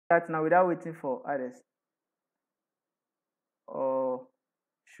That now without waiting for others, or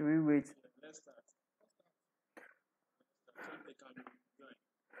should we wait?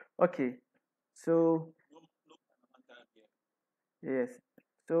 Okay, so yes,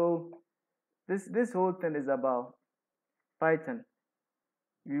 so this whole thing is about Python.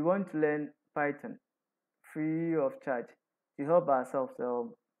 We want to learn Python free of charge to help ourselves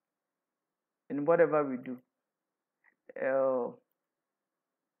in whatever we do. Uh,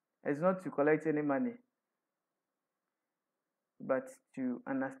 it's not to collect any money, but to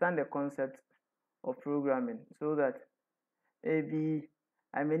understand the concept of programming so that maybe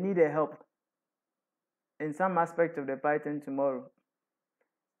I may need a help in some aspect of the Python tomorrow,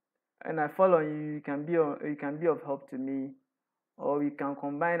 and I fall on you. You can be of help to me, or we can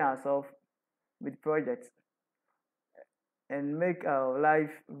combine ourselves with projects and make our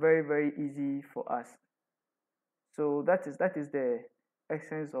life very easy for us. So that is the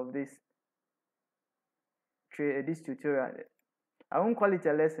essence of this tutorial. I won't call it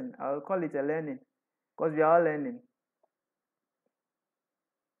a lesson. I'll call it a learning because we are all learning.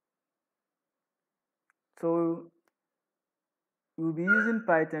 So we'll be using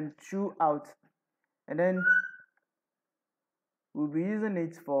Python throughout, and then we'll be using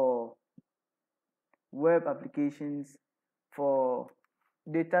it for web applications, for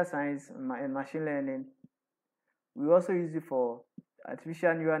data science and machine learning. We also use it for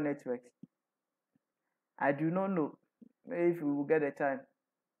artificial neural networks. I do not know if we will get a time,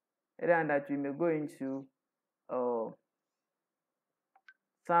 other than that we may go into uh,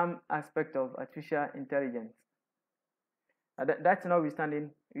 some aspect of artificial intelligence. That's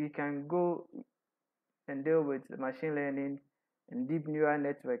notwithstanding, we can go and deal with machine learning and deep neural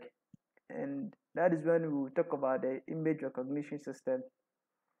network, and that is when we will talk about the image recognition system,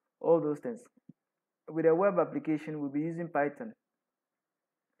 all those things. With a web application, we'll be using Python.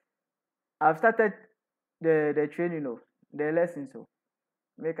 I've started the training of the lesson, so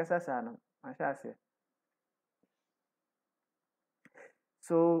make us a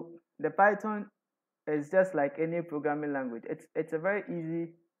so the Python is just like any programming language. It's a very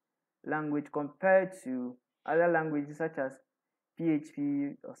easy language compared to other languages such as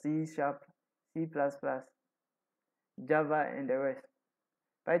PHP or C Sharp, C++, Java, and the rest.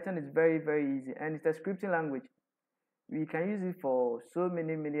 Python is very easy, and it's a scripting language. We can use it for so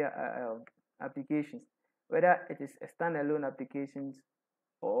many applications, whether it is a standalone applications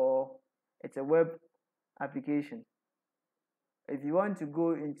or it's a web application. If you want to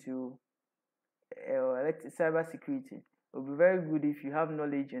go into let's say cyber security, it will be very good if you have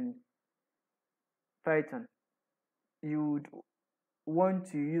knowledge in Python. You would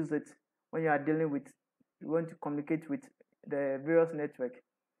want to use it when you are dealing with, you want to communicate with the various network.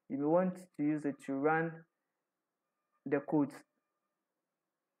 You may want to use it to run the codes.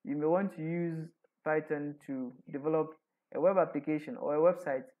 You may want to use Python to develop a web application or a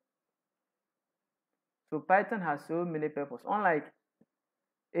website. So Python has so many purposes, unlike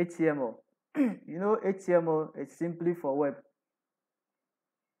HTML. You know, HTML is simply for web.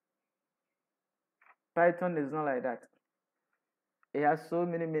 Python is not like that. It has so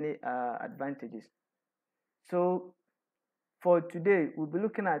many advantages. So for today, we'll be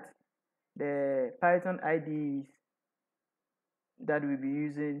looking at the Python IDEs that we'll be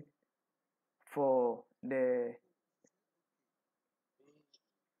using for the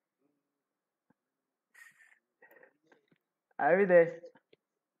are you there?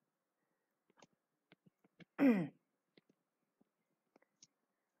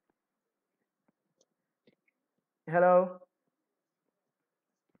 Hello.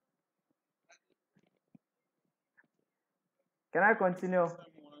 Can I continue?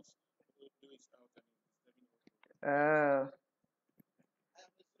 Uh,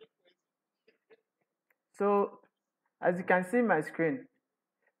 so as you can see my screen,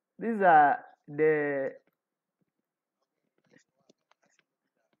 these are the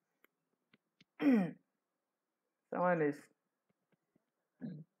someone is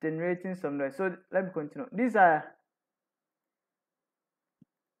generating some noise. So let me continue. These are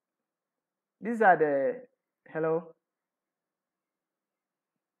the hello.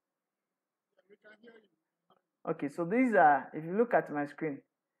 Okay, so these are, if you look at my screen,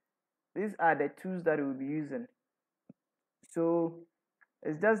 these are the tools that we'll be using. So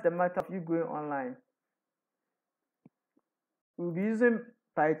it's just a matter of you going online. We'll be using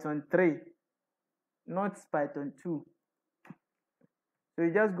Python 3, not Python 2. So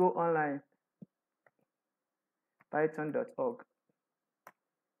you just go online, python.org.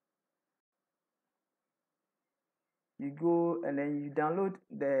 You go and then you download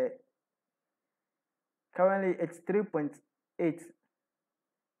currently it's 3.8.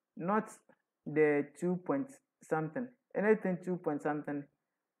 not the 2 point something. Anything 2 point something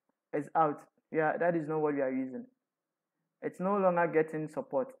is out. Yeah, that is not what we are using. It's no longer getting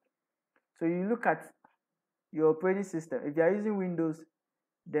support. So you look at your operating system. If you are using Windows,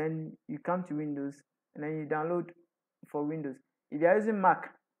 then you come to Windows and then you download for Windows. If you are using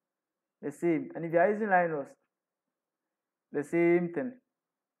Mac, the same. And if you are using Linux, the same thing.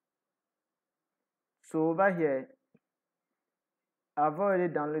 So over here, I've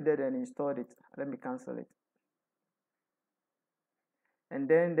already downloaded and installed it. Let me cancel it. And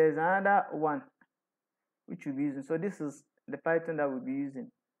then there's another one which we'll be using. So this is the Python that we'll be using.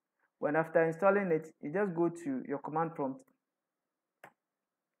 When after installing it, you just go to your command prompt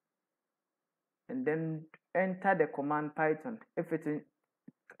and then enter the command Python. If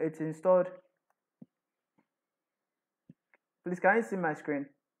it's installed, please can you see my screen?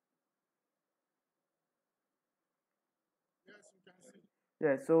 Yes, you can see.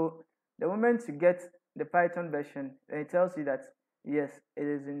 Yeah, so the moment you get the Python version, it tells you that yes, it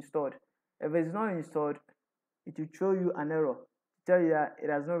is installed. If it's not installed, it will show you an error to tell you that it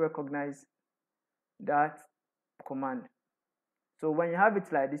has not recognized that command. So when you have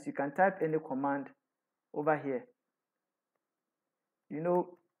it like this, you can type any command over here. You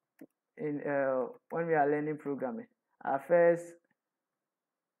know, in when we are learning programming, our first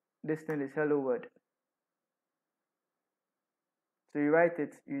this thing is hello world. So you write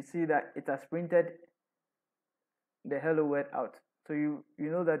it, you see that it has printed the hello world out. So you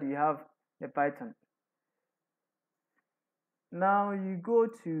know that you have the Python. Now you go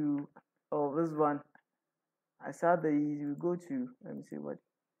to this one. I saw the easy. We go to, let me see what,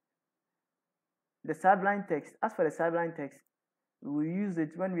 the Sublime Text. As for the Sublime Text, we will use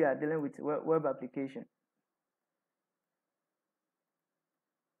it when we are dealing with web application.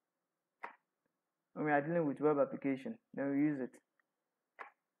 When we are dealing with web application, then we use it.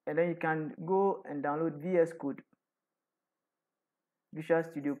 And then you can go and download VS Code, Visual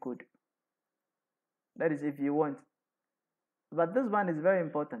Studio Code. That is if you want. But this one is very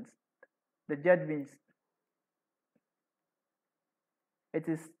important. The JetBeans. It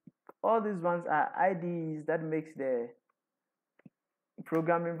is, all these ones are IDEs that makes the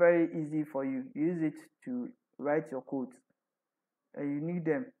programming very easy for you. You use it to write your code, and you need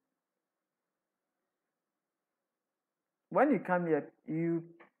them. When you come here, you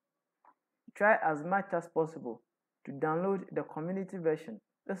try as much as possible to download the community version.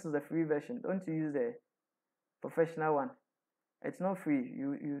 This is the free version. Don't use the professional one. It's not free.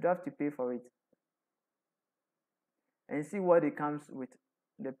 You'd have to pay for it. And see what it comes with,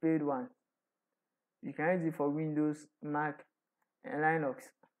 the paid one. You can use it for Windows, Mac, and Linux.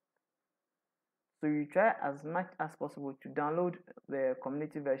 So you try as much as possible to download the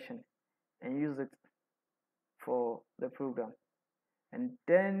community version and use it for the program. And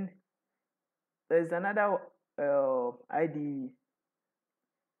then there's another IDE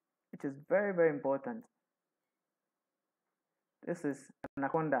which is very, very important. This is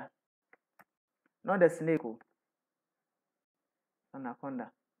Anaconda, not the snake.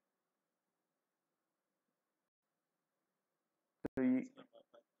 Anaconda. So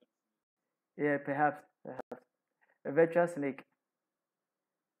yeah, perhaps a virtual snake.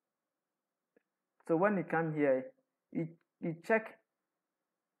 So when you come here, you check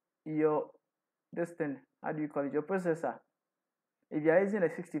your this thing, how do you call it, your processor. If you are using a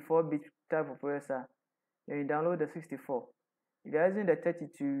 64-bit type of processor, then you download the 64. If you are using the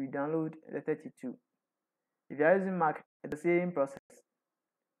 32, you download the 32. If you are using Mac, it's the same process.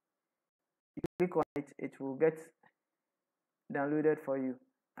 You click on it, it will get downloaded for you.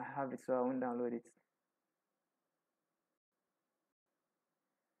 I have it, so I won't download it.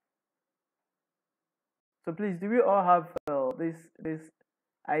 So please, do we all have this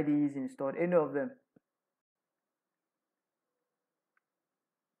IDEs installed? Any of them?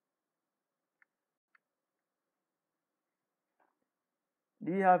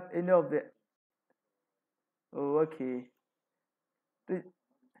 Do you have any of the? Oh, okay. Please,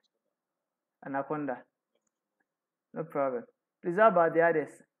 Anaconda. No problem. Please, how about the others?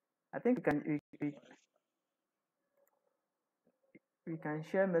 I think we can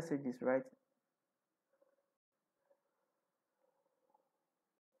share messages, right?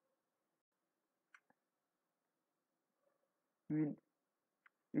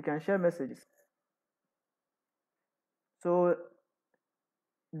 We can share messages. So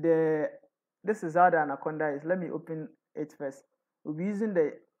this is how the Anaconda is. Let me open it first. We'll be using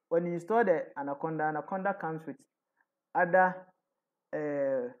when you install the Anaconda comes with other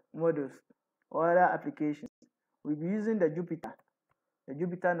models or other applications. We'll be using the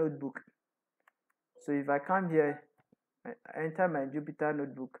Jupyter Notebook. So if I come here, I enter my Jupyter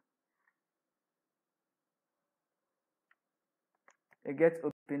notebook. It gets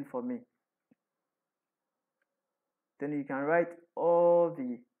open for me. Then you can write all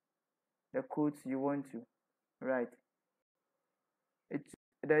the codes you want to write.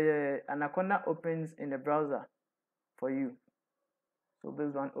 The Anaconda opens in the browser for you. So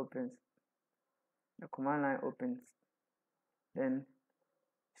this one opens, the command line opens, then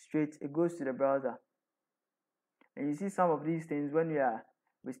straight it goes to the browser. And you see some of these things when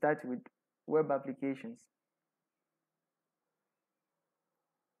we start with web applications.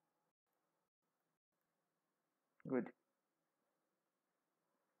 Good.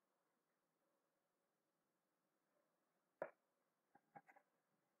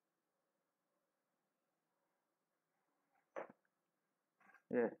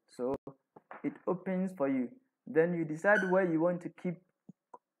 Yeah, so it opens for you. Then you decide where you want to keep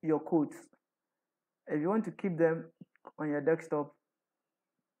your codes. If you want to keep them on your desktop,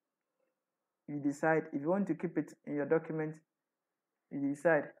 you decide. If you want to keep it in your document, you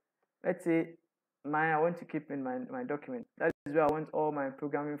decide. Let's say I want to keep in my document. That is where I want all my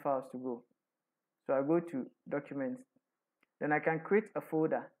programming files to go. So I go to documents. Then I can create a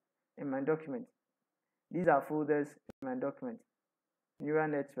folder in my document. These are folders in my document. Neural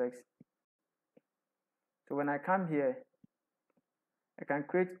networks. So when I come here, I can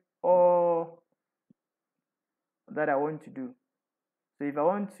create all that I want to do. So if I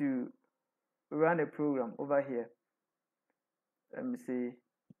want to run a program over here, let me say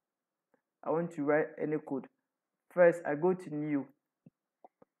I want to write any code. First, I go to new.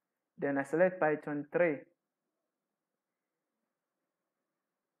 Then I select Python 3.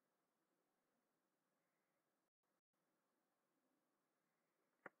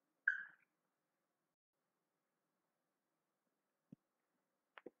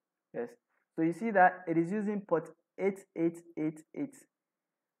 Yes. So you see that it is using port 8888.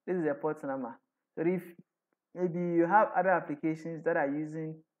 This is a port number. So if maybe you have other applications that are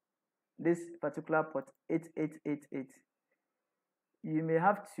using this particular port 8888, you may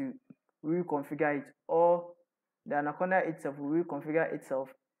have to reconfigure it, or the Anaconda itself will reconfigure itself,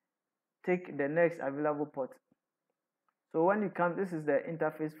 take the next available port. So when you come, this is the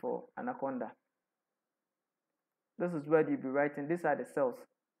interface for Anaconda. This is where you'll be writing. These are the cells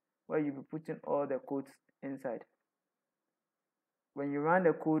where you'll be putting all the codes inside. When you run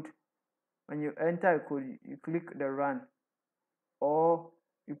the code, when you enter a code, you click the run, or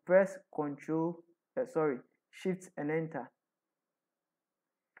you press Shift and enter.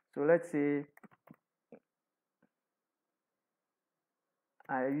 So let's say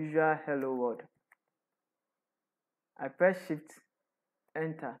our usual hello world. I press Shift,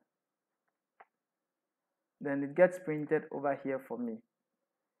 enter. Then it gets printed over here for me.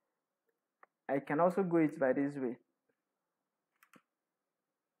 I can also go it by this way.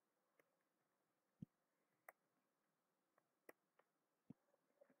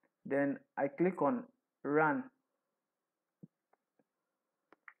 Then I click on run.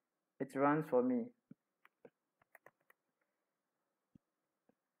 It runs for me.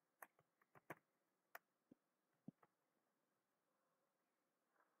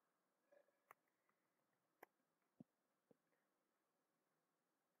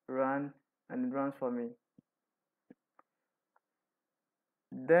 Run, and it runs for me.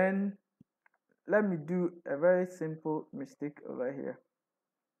 Then let me do a very simple mistake over here.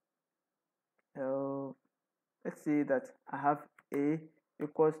 Let's say that I have A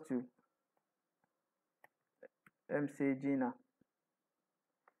equals to MC Gina.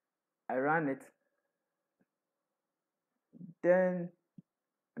 I run it. Then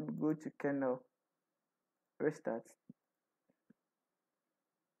go to kernel, restart.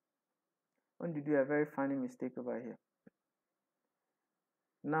 I want to do a very funny mistake over here.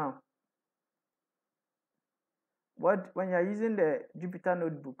 Now, when you are using the Jupyter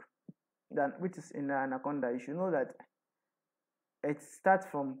notebook, which is in the Anaconda, you should know that it starts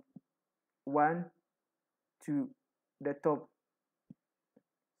from 1 to the top.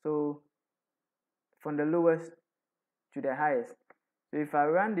 So from the lowest to the highest. So if I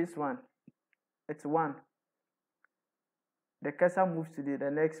run this one, it's 1. The cursor moves to the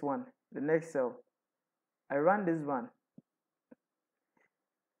next one, the next cell. I run this one.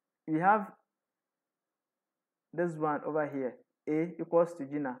 We have this one over here, A equals to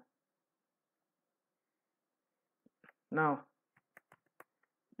Gina. Now,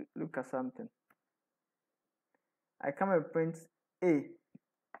 look at something. I come and print A.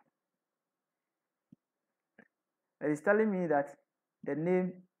 It is telling me that the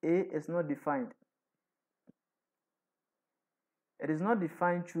name A is not defined. It is not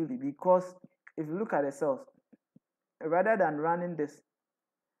defined truly, because if you look at the cells, rather than running this,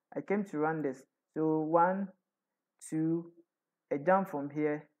 I came to run this. So 1, 2, a jump from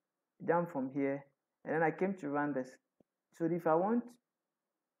here, and then I came to run this. So if I want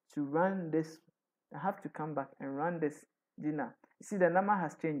to run this, I have to come back and run this Gina. You see the number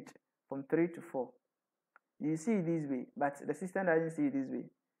has changed from 3 to 4. You see it this way, but the system doesn't see it this way.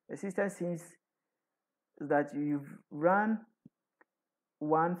 The system sees that you've run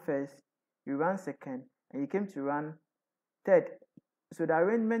 1 first, you run second, and you came to run third. So the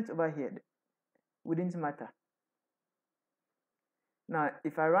arrangement over here wouldn't matter. Now,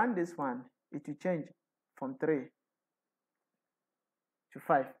 if I run this one, it will change from 3 to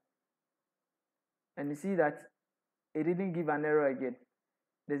 5. And you see that it didn't give an error again.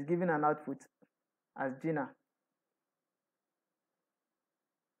 There's given an output as Gina.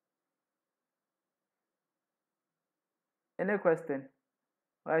 Any question?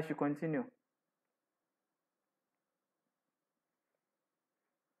 Or I should continue?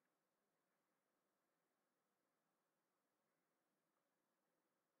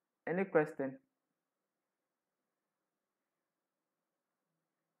 Any question?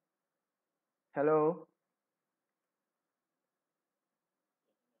 Hello?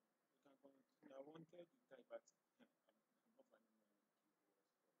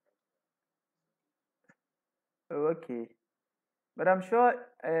 Oh, okay. But I'm sure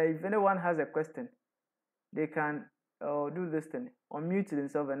if anyone has a question, they can do this thing, unmute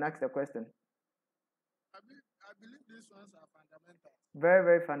themselves and ask the question. I believe these ones are fundamental. Very,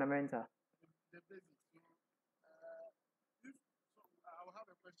 very fundamental. The basics. So, I'll have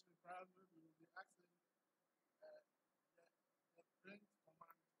a question. Perhaps we will be asking the print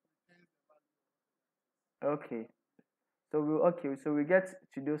command retains the value. Okay. So we get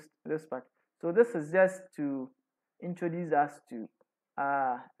to this part. So this is just to introduce us to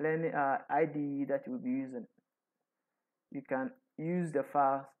learning IDE that we'll be using. You can use the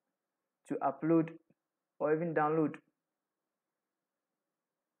files to upload or even download.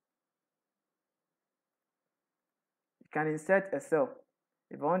 You can insert a cell.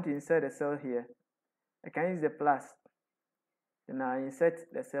 If I want to insert a cell here, I can use the plus. Then I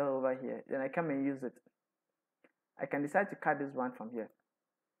insert the cell over here. Then I come and use it. I can decide to cut this one from here.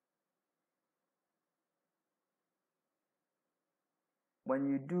 When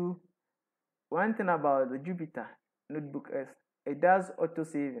you do, one thing about the Jupyter notebook is it does auto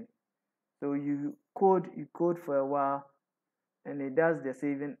saving. So you code for a while and it does the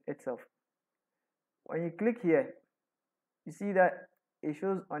saving itself. When you click here, you see that it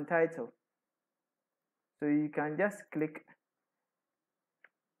shows untitled. So you can just click,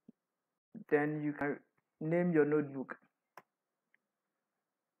 then you can name your notebook.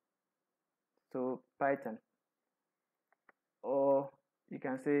 So Python, or you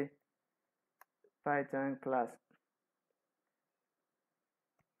can say Python class.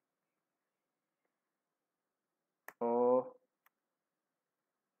 Or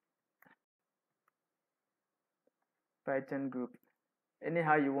Python group,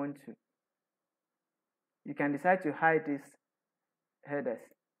 anyhow you want to. You can decide to hide these headers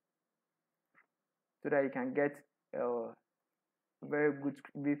so that you can get a very good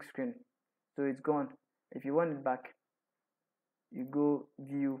big screen. So it's gone. If you want it back, you go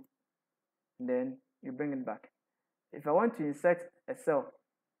view, then you bring it back. If I want to insert a cell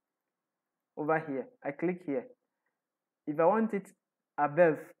over here, I click here. If I want it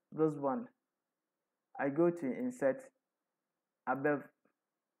above this one, I go to insert above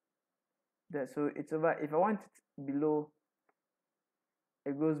there. So it's over. If I want it below,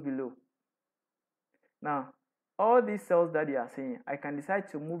 it goes below. Now all these cells that you are seeing, I can decide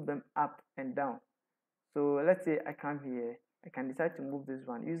to move them up and down. So let's say I come here, I can decide to move this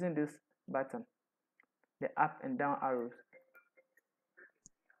one using this button, the up and down arrows.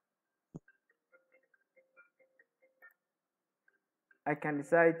 I can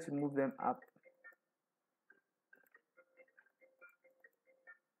decide to move them up.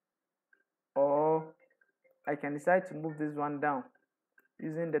 Or I can decide to move this one down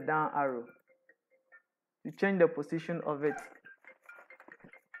using the down arrow to change the position of it.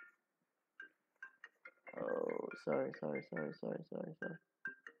 Oh, sorry.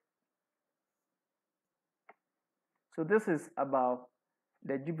 So this is about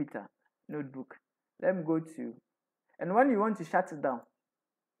the Jupyter notebook. Let me go to, and when you want to shut it down,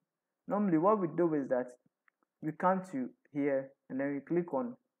 normally what we do is that we come to here and then we click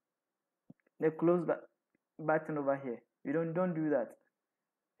on the close button over here. You don't do that.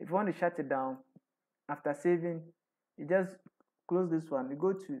 If you want to shut it down after saving, you just close this one. You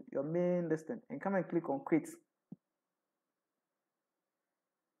go to your main listing and come and click on quit.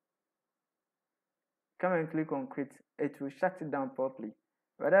 Come and click on quit. it will shut it down properly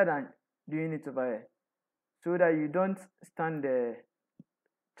rather than doing it over here, so that you don't stand the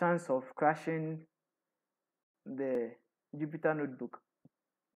chance of crashing the Jupyter notebook.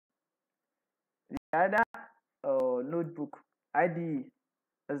 The other notebook IDE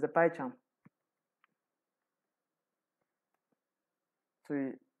is the PyCharm. So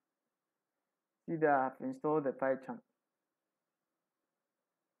you see that I've installed the PyCharm.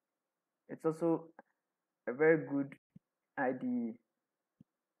 It's also a very good IDE.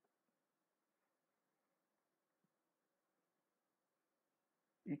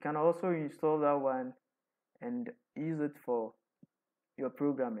 You can also install that one and use it for your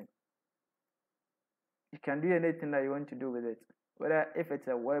programming. You can do anything that you want to do with it, whether if it's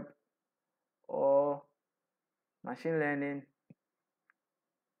a web or machine learning,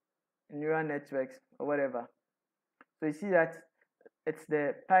 neural networks, or whatever. So you see that it's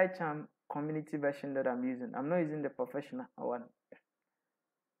the PyCharm community version that I'm using. I'm not using the professional one.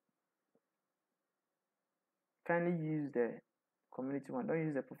 Kindly use the community one. Don't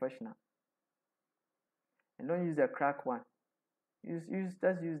use the professional, and don't use the crack one. Just use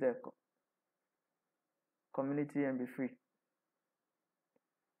the community and be free.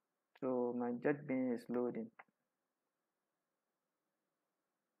 So my JetBeans is loading.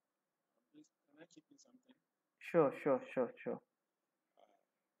 Please, can I keep in something? Sure.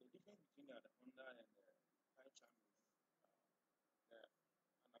 The difference between the Anaconda and the PyCharm is the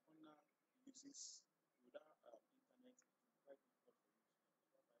Anaconda uses without internet. It's quite difficult for you to use.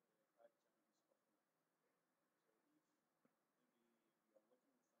 Whereby the PyCharm is offline. So if maybe you are working with something and you are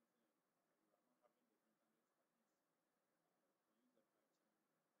not having the internet, at least you can use the PyCharm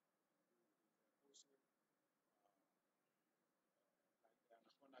and do with it. And also, like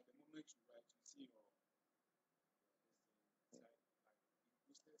the Anaconda, the moment you write, you see your this thing inside, like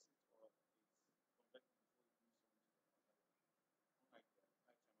it processes it or it converts it before it moves on to the other one. Unlike the PyCharm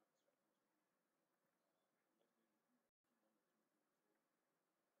abstraction, maybe you do one or two things before it goes.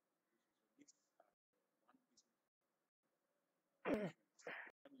 So these are one basic difference. You must be online to use them, and one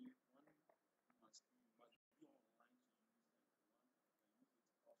you can use it offline. Also, the Anaconda comes with a lot of rights, unlike the PyCharm. So those who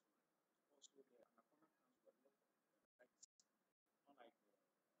believe more on the machine learning, it's more advisable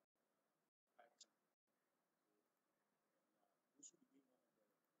for to go for the Anaconda. So that's basically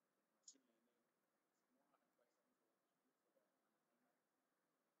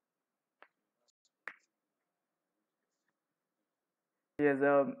Yes.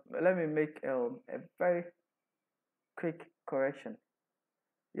 Let me make a very quick correction.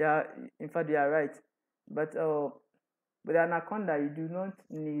 Yeah, in fact, you are right. But with Anaconda, you do not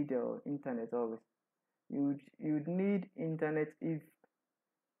need internet always. You'd need internet if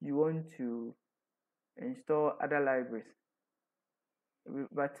you want to install other libraries.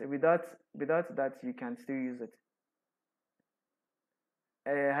 But without that, you can still use it.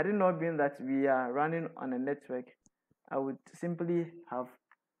 Had it not been that we are running on a network, I would simply have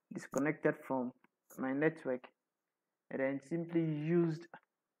disconnected from my network and then simply used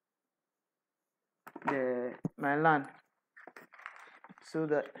my LAN, so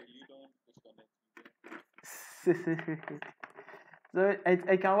that you don't disconnect. so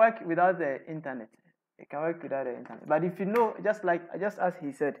it can work without the internet. It can work without the internet. But if you know, just as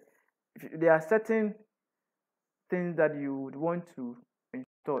he said, if there are certain things that you would want to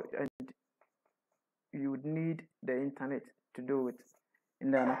install and you would need the internet to do it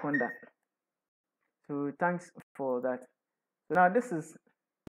in the Anaconda. So thanks for that. So now this is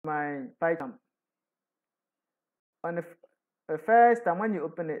my PyCharm. On the first time when you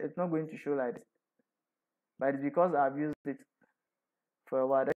open it, it's not going to show like this. But it's because I've used it for a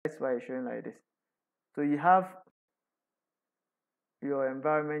while. That's why it's showing like this. So you have your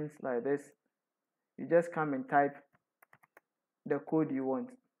environment like this. You just come and type the code you want.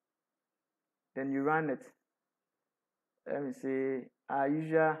 Then you run it. Let me say our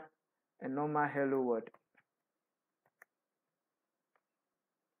usual a normal hello world.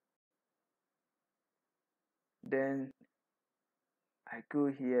 Then I go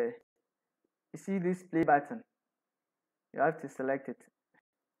here. You see this play button. You have to select it.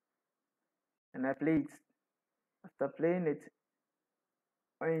 And I play it. After playing it,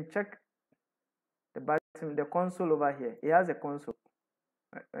 when you check the button, the console over here, it has a console.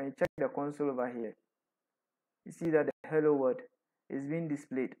 When you check the console over here, you see that the hello world is being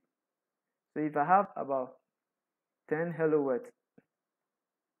displayed. So if I have about 10 hello words,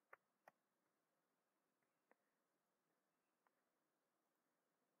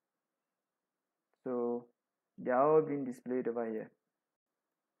 so they are all being displayed over here.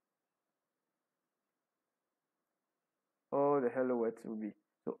 All the hello words will be.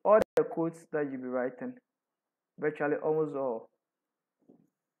 So all the codes that you'll be writing, virtually almost all.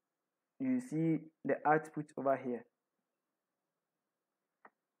 You see the output over here.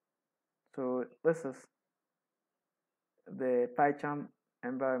 So this is the PyCharm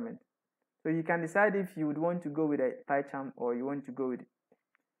environment. So you can decide if you would want to go with a PyCharm or you want to go with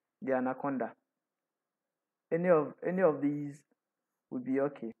the Anaconda. Any of these would be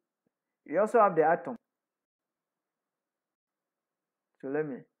okay. You also have the Atom. So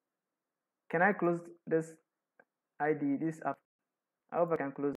can I close this ID, this app? I hope I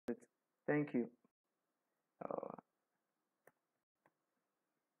can close it. Thank you.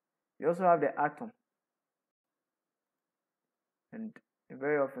 You also have the Atom, and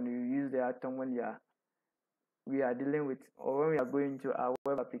very often you use the Atom when we are dealing with, or when we are going to our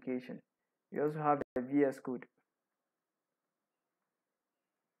web application. You also have the VS Code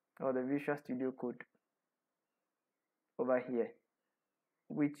or the Visual Studio Code over here,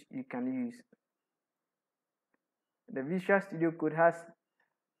 which you can use. The Visual Studio Code has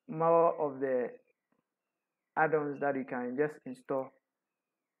more of the add-ons that you can just install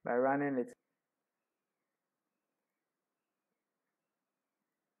by running it.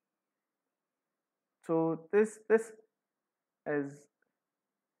 So this is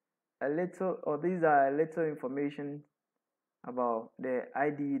a little, or these are a little information about the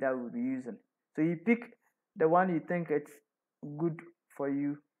IDE that we'll be using. So you pick the one you think it's good for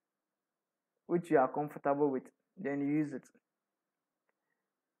you, which you are comfortable with, then you use it.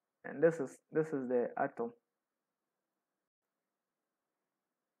 And this is the Atom.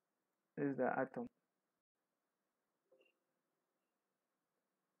 This is the Atom.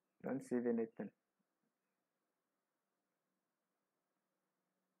 Don't save anything.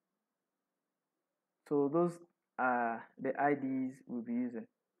 So those are the IDs we'll be using.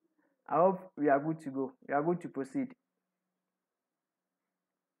 I hope we are good to go. We are good to proceed.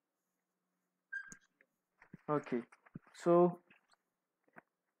 Okay. So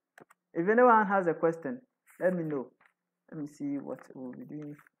if anyone has a question, let me know. Let me see what we'll be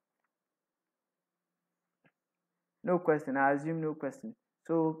doing. No question. I assume no question.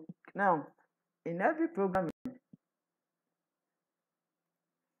 So now, in every programming,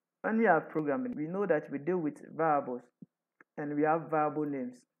 when we are programming, we know that we deal with variables and we have variable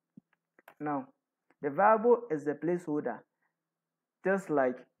names. Now, the variable is a placeholder, just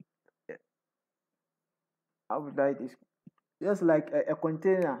like, how would I this? Just like a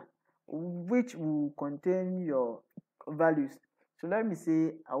container which will contain your values. So let me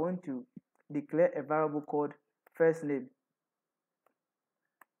say I want to declare a variable called first name.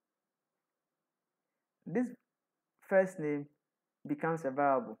 This first name becomes a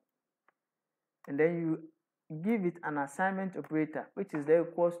variable, and then you give it an assignment operator, which is the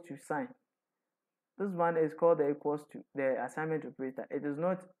equals to sign. This one is called the equals to, the assignment operator. It is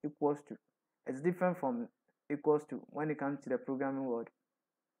not equals to. It's different from equals to when it comes to the programming world.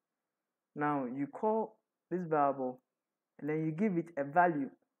 Now you call this variable and then you give it a value.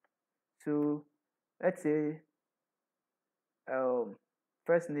 So let's say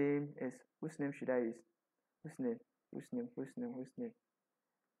first name is, whose name should I use? Whose name?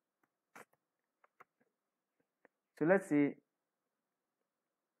 So let's say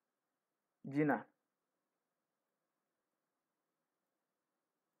Gina.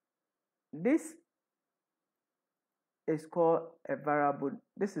 This is called a variable.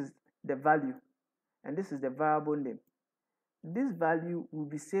 This is the value, and this is the variable name. This value will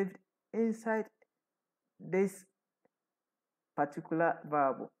be saved inside this particular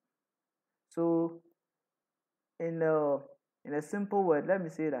variable. So in a simple word, let me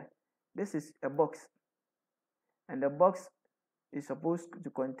say that this is a box, and the box is supposed to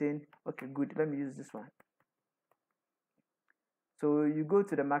contain, okay, good, let me use this one. So you go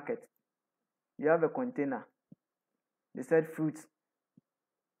to the market, you have a container, they said fruits.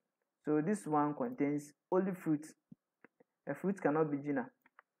 So this one contains only fruits. A fruit cannot be Gina.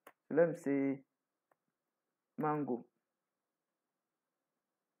 So let me say mango.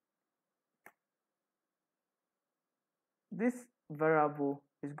 This variable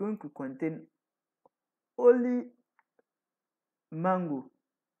is going to contain only mango,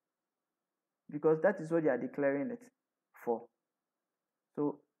 because that is what you are declaring it for.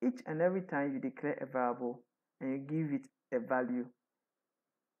 So each and every time you declare a variable and you give it a value,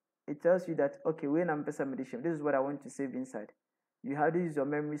 it tells you that, okay, when I'm submission, this is what I want to save inside. You have to use your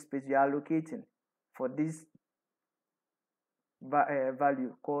memory space you are allocating for this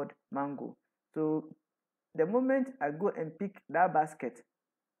value called mango. So the moment I go and pick that basket,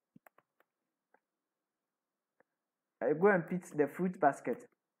 I go and pick the fruit basket,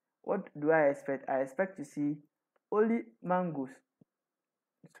 what do I expect? I expect to see only mangoes.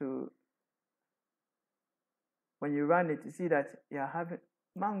 So when you run it, you see that you are having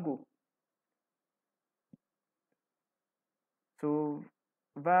mango. So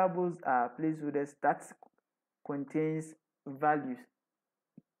variables are placeholders that contains values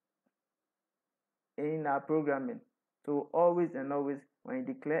in our programming. So always and always, when you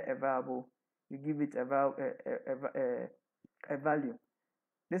declare a variable, you give it a value.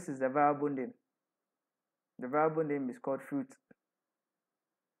 This is the variable name. The variable name is called fruit.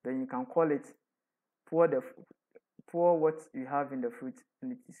 Then you can call it pour what you have in the fruit,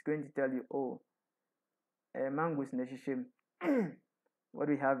 and it is going to tell you, oh, mango is neshishem. What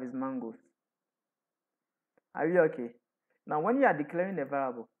we have is mangoes. Are you okay? Now, when you are declaring a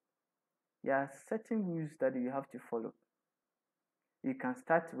variable, there are certain rules that you have to follow. You can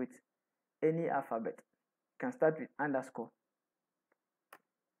start with any alphabet. You can start with underscore.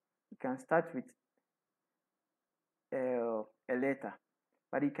 You can start with a letter,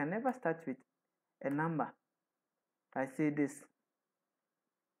 but you can never start with a number. I say this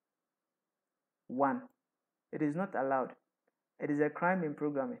 1. It is not allowed. It is a crime in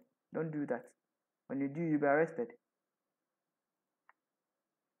programming. Don't do that. When you do, you'll be arrested.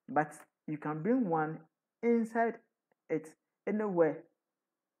 But you can bring 1 inside it anywhere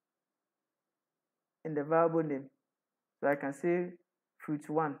in the variable name. So I can say fruit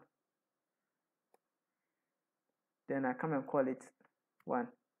 1. Then I come and call it 1.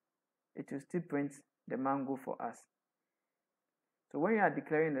 It will still print the mango for us. So when you are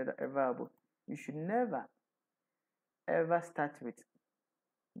declaring a variable, you should never ever start with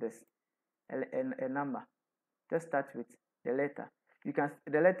this a number. Just start with the letter.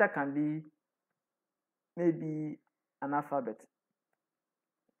 The letter can be maybe an alphabet.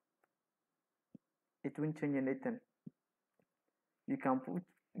 It won't change anything. You can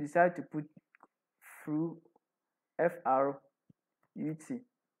decide to put through FRUT.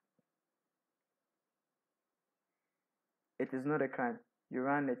 It is not a crime. You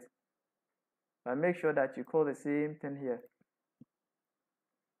run it. But make sure that you call the same thing here.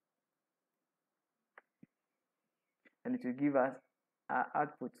 And it will give us our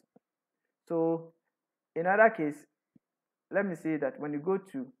output. So in other case, let me say that when you go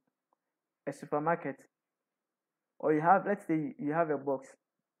to a supermarket, or let's say you have a box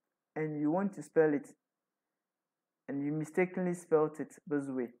and you want to spell it, and you mistakenly spelled it this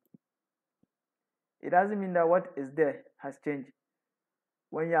way, it doesn't mean that what is there has changed.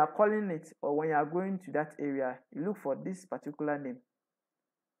 When you are calling it, or when you are going to that area, you look for this particular name.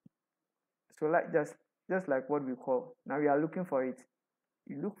 So like just like what we call, now we are looking for it.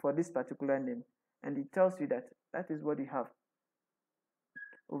 You look for this particular name, and it tells you that that is what you have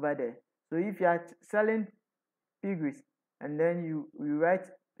over there. So if you are selling piggeries, and then you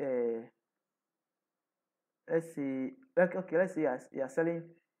write let's say you are selling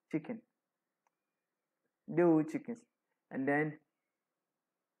chicken, the old chickens, and then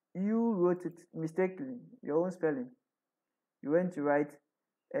you wrote it mistakenly, your own spelling. You went to write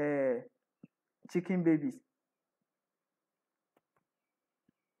chicken babies.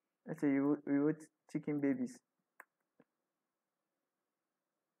 Let's say you wrote chicken babies.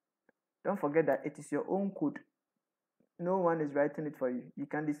 Don't forget that it is your own code. No one is writing it for you. You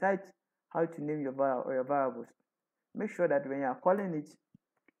can decide how to name your variables. Make sure that when you are calling it,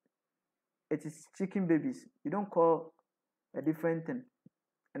 it is chicken babies. You don't call a different thing,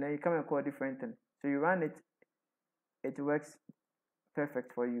 and then you come and call a different thing. So you run it, it works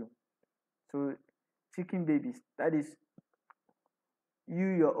perfect for you. So chicken babies, that is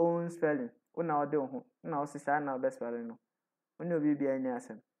your own spelling. Una ode ho, una osisa na best spelling no. Una obi bia any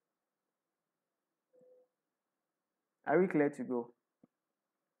asem. Are we clear to go?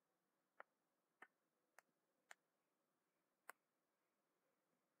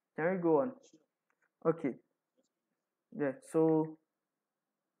 Can we go on? Okay. Yeah, so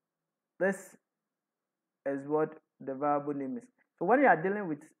this is what the variable name is. So when you are dealing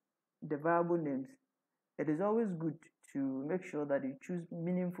with the variable names, it is always good to make sure that you choose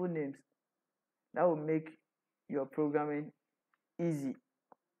meaningful names that will make your programming easy,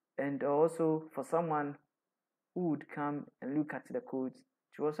 and also for someone who would come and look at the codes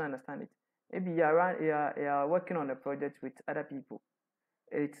to also understand it. Maybe you are working on a project with other people.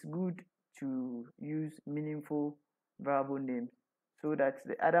 It's good to use meaningful variable names so that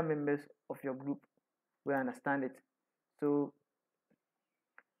the other members of your group will understand it. So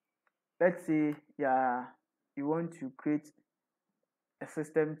let's say you want to create a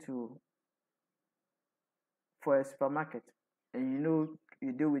system for a supermarket, and you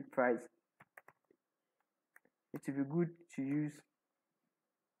deal with price. It will be good to use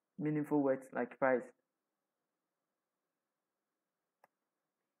meaningful words like price.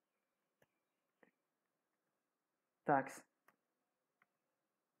 tax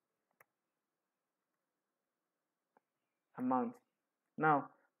amount. Now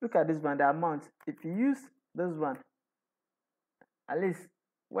look at this one, the amount. If you use this one, at least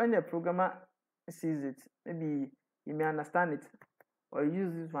when the programmer sees it, maybe he may understand it, or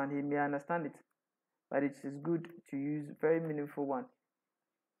use this one, he may understand it, but it is good to use very meaningful one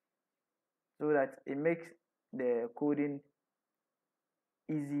so that it makes the coding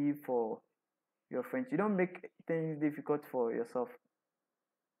easy for your friends. You don't make things difficult for yourself.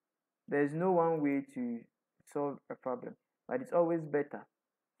 There's no one way to solve a problem, but it's always better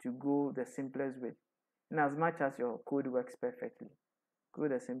to go the simplest way. And as much as your code works perfectly, go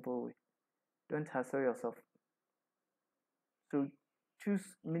the simple way. Don't hassle yourself. So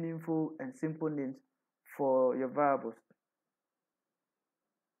choose meaningful and simple names for your variables.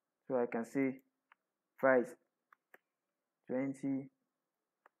 So I can say price 20,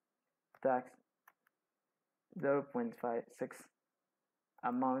 tax 0.56,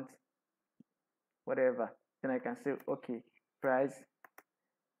 amount whatever. Then I can say okay, price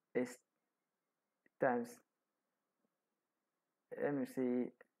is times, let me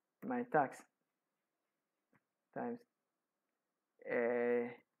say my tax times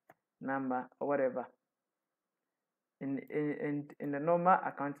number or whatever. In the normal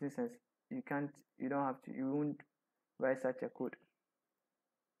accounting sense, you won't write such a code.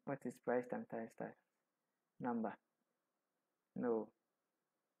 What is price times number? No.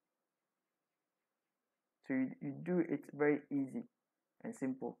 So you do it very easy and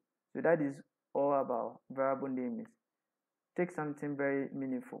simple. So that is all about variable naming. Take something very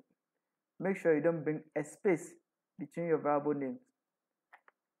meaningful. Make sure you don't bring a space between your variable names,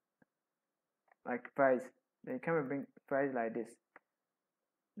 like price. Then you can't bring price like this.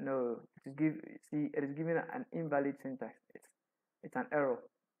 No, it is giving an invalid syntax. It's an error.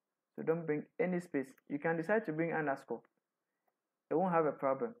 So don't bring any space. You can decide to bring underscore. It won't have a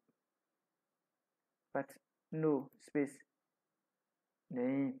problem. But no space.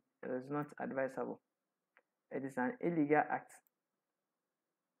 Name, it is not advisable. It is an illegal act.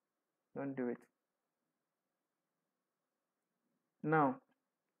 Don't do it. Now,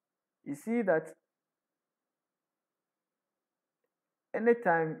 you see that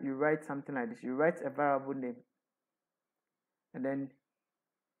anytime you write something like this, you write a variable name and then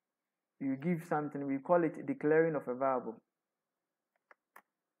you give something, we call it declaring of a variable.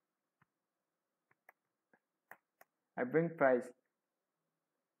 I bring price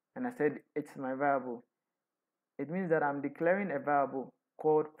and I said it's my variable. It means that I'm declaring a variable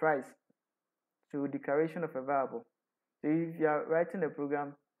called price. So declaration of a variable. So if you are writing a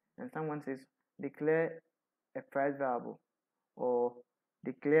program and someone says declare a price variable or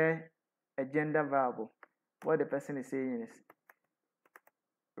declare a gender variable, what the person is saying is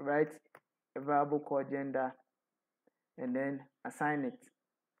write a variable called gender and then assign it.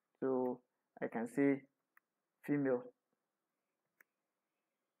 So I can say female.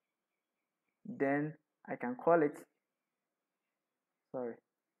 Then I can call it,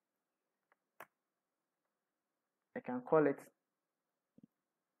 I can call it.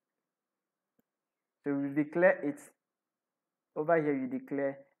 So we declare it. Over here you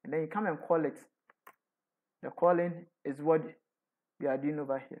declare and then you come and call it. The calling is what we are doing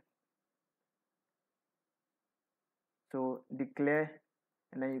over here. So declare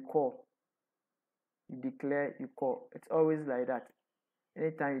and then you call. You declare, you call. It's always like that.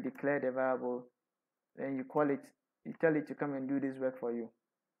 Anytime you declare the variable, then you call it, you tell it to come and do this work for you.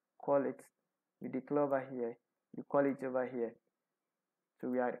 Call it. You declare over here, you call it over here. So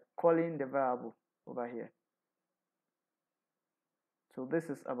we are calling the variable over here. So this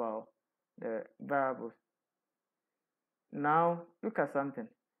is about the variables. Now look at something.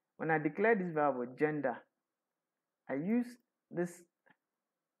 When I declare this variable gender, I use this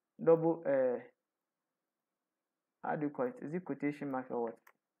double how do you call it? Is it quotation mark or what?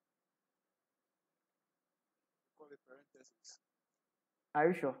 Call it parentheses. Are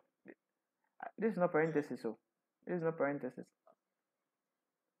you sure? This is not parenthesis, so this is not parenthesis.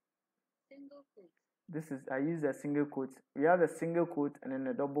 Single quote. This is, I use a single quote. We have a single quote and then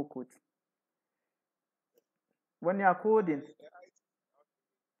a double quote. When you are coding,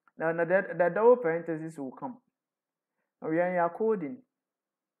 now the double parenthesis will come. Now when you are coding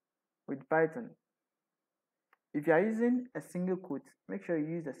with Python, if you are using a single quote, make sure you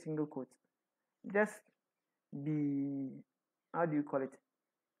use a single quote. Just be, how do you call it?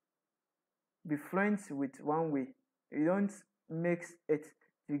 Be fluent with one way. You don't mix it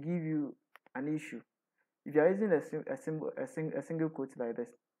to give you an issue. If you are using a single quote like this,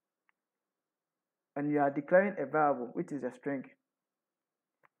 and you are declaring a variable which is a string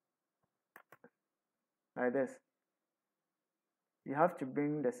like this, you have to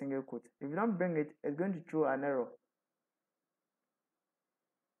bring the single quote. If you don't bring it, it's going to throw an error.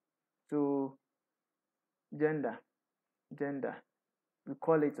 So gender, we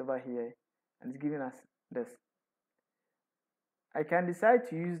call it over here, and it's giving us this. I can decide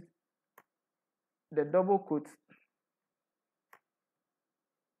to use the double quote,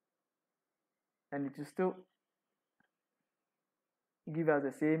 and it will still give us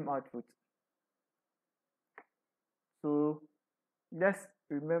the same output. So just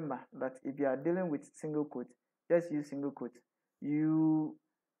remember that if you are dealing with single quote, just use single quote. You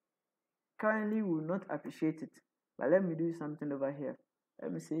currently will not appreciate it, but let me do something over here.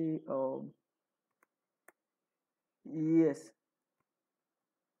 Let me say yes,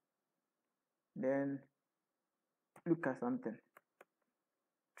 then look at something.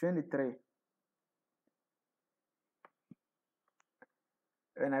 23.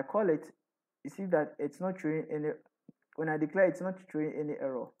 When I call it, you see that it's not showing any. When I declare, it's not showing any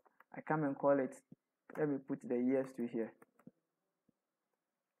error. I come and call it. Let me put the years to here.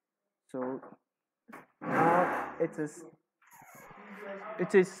 So now it is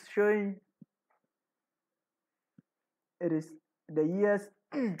showing. It is the years.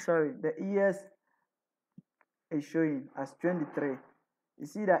 Sorry, the years is showing as 23. You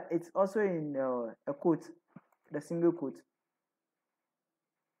see that it's also in a quote, the single quote.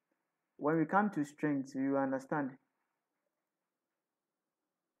 When we come to strings, you understand.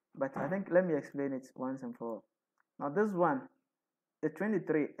 But I think let me explain it once and for all. Now this one, the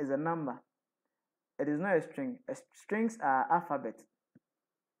 23 is a number. It is not a string. Strings are alphabet.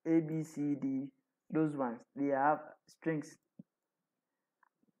 A, B, C, D, those ones. They have strings.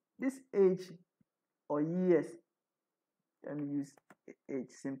 This age or years, let me use age,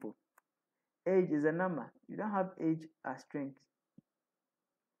 simple. Age is a number. You don't have age as strings.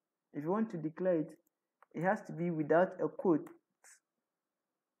 If you want to declare it, it has to be without a quote.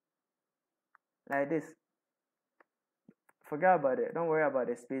 Like this. Forget about it. Don't worry about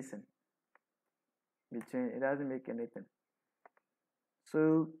the spacing between. It doesn't make anything.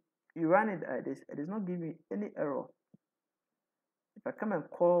 So you run it like this. It is not giving me any error. If I come and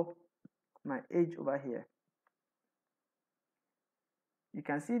call my age over here, you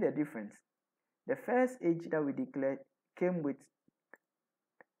can see the difference. The first age that we declared came with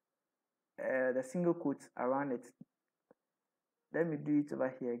the single quotes around it. Let me do it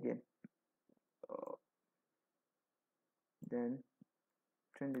over here again. Then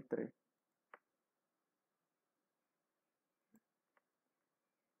 23.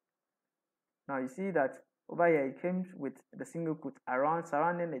 Now you see that over here it came with the single quote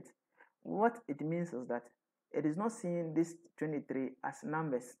surrounding it. What it means is that it is not seeing this 23 as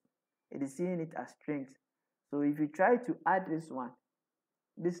numbers. It is seeing it as strings. So if you try to add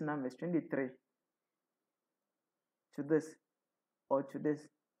this number is 23 to this or to this,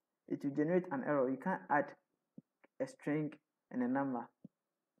 it will generate an error. You can't add a string and a number.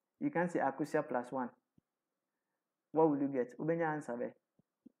 You can't say Akusia plus 1. What will you get? Ubenya answer there.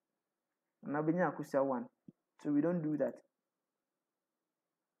 Nabenya Akusia 1. So we don't do that.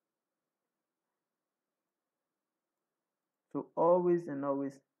 So always and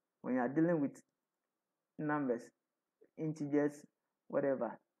always, when you are dealing with numbers, integers,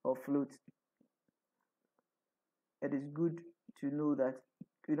 whatever, or floats, it is good to know that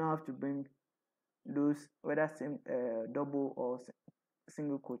you don't have to bring those, whether double or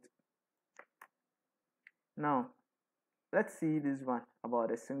single quote. Now let's see this one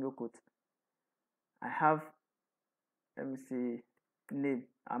about a single quote. I have, let me see, name.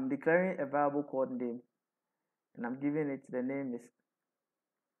 I'm declaring a variable called name, and I'm giving it the name is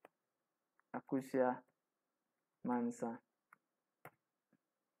Akusia Mansa.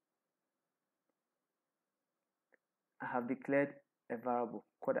 I have declared a variable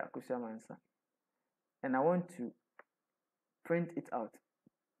called Akusia Mansa, and I want to print it out.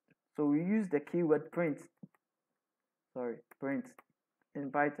 So we use the keyword print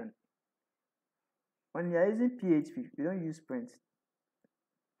in Python. When you are using PHP, we don't use print.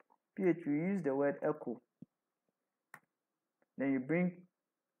 PHP, we use the word echo. Then you bring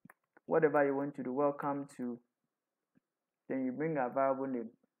whatever you want to do, welcome to, then you bring a variable name.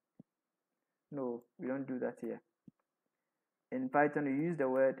 No, we don't do that here. In Python, you use the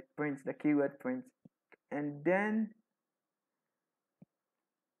word print, the keyword print, and then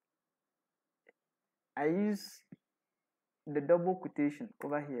I use the double quotation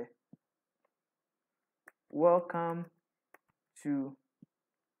over here. Welcome to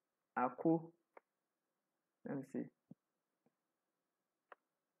Aku. Let me see.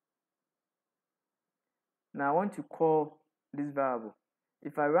 Now I want to call this variable.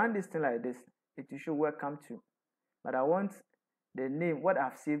 If I run this thing like this, it will show welcome to, but I want the name, what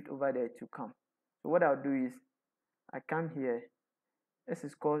I've saved over there to come. So what I'll do is I come here. This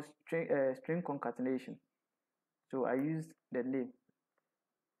is called string concatenation. So I use the name.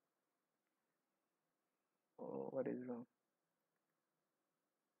 Oh, what is wrong?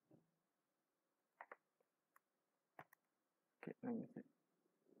 Okay, let me see.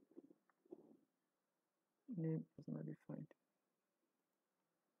 Name is not defined.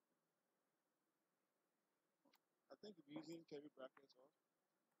 I think if you're using curly brackets or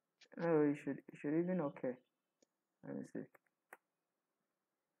Oh, you should even okay. Let me see.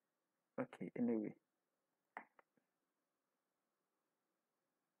 Okay, anyway.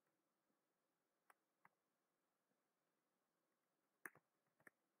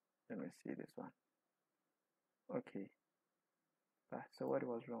 Let me see this one. Okay. So what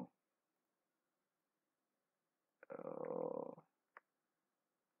was wrong? Oh,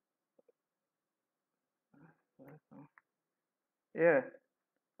 yeah.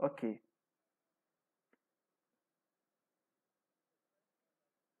 Okay.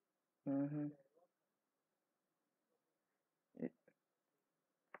 Mm-hmm.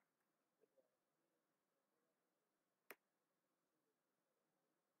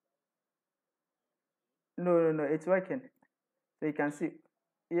 No, it's working. So you can see.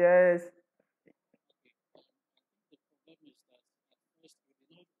 Yes.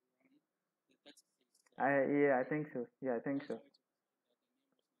 I think so. Yeah, I think so.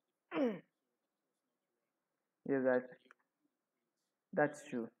 Yeah, that's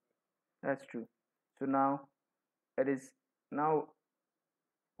true. That's true. So now it is now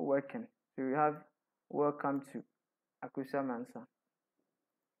working. So we have welcome to Akusa Mansa.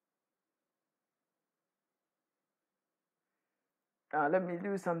 Let me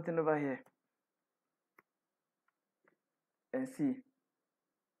do something over here and see.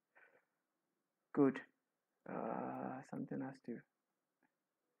 Good. Something has to.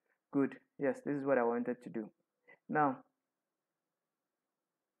 Good. Yes, this is what I wanted to do. Now,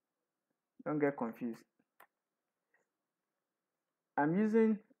 don't get confused. I'm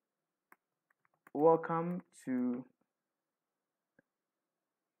using welcome to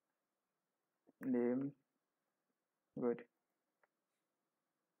name. Good.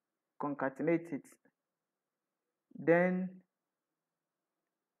 Concatenate it. Then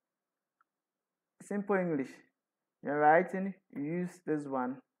simple English. You're writing, you use this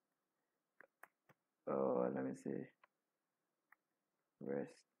one. Let me see.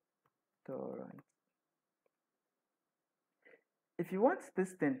 Restaurant. If you want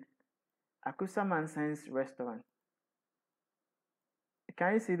this thing, Akusa Mansan's restaurant.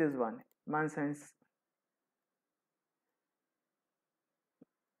 Can you see this one? Mansan's.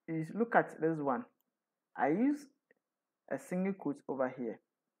 You look at this one. I use a single quote over here.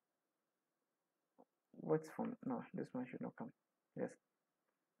 What's from? No, this one should not come. Yes.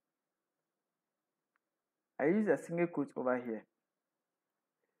 I use a single quote over here.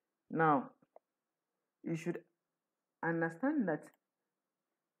 Now, you should understand that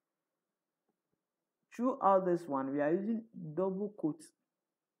throughout this one, we are using double quotes.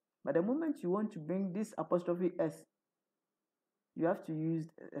 But the moment you want to bring this apostrophe S, you have to use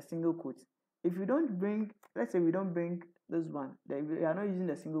a single quote. If you don't bring, let's say we don't bring this one, then we are not using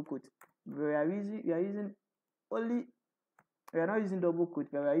the single quote. We are using only, we are not using double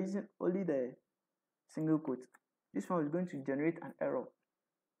quote, but we are using only the single quote. This one is going to generate an error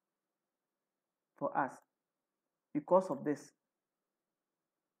for us because of this.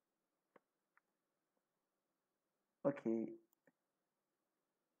 Okay.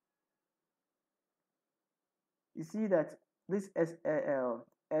 You see that this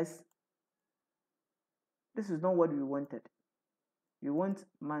S, this is not what we wanted. We want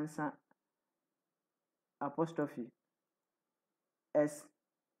Mansa apostrophe S,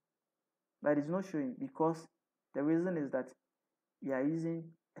 but it's not showing because the reason is that you are using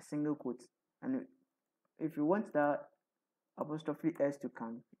a single quote, and if you want that apostrophe S to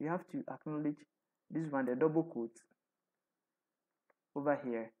come, you have to acknowledge this one, the double quote over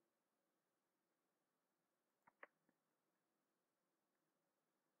here.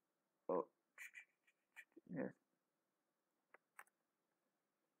 Oh, yes.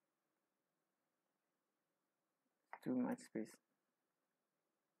 Too much space.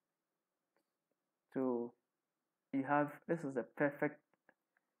 So you have, this is the perfect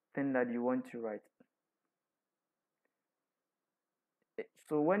thing that you want to write.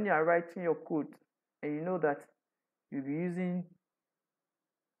 So when you are writing your code and you know that you'll be using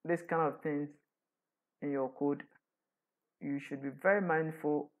this kind of things in your code, you should be very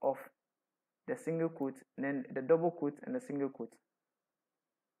mindful of the single quote and then the double quote and the single quote,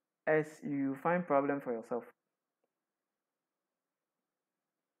 as you find problem for yourself.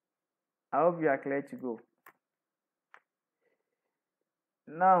 I hope you are clear to go.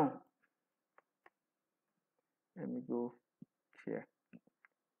 Now, let me go here.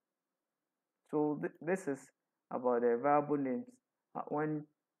 So this is about the variable names, when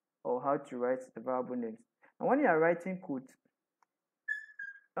or how to write the variable names. And when you are writing code,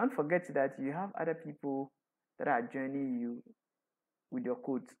 don't forget that you have other people that are joining you with your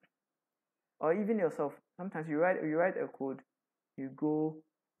code, or even yourself. Sometimes you write a code, you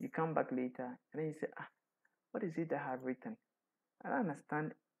come back later, and then you say, what is it I have written? I don't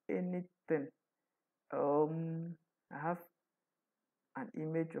understand anything. I have an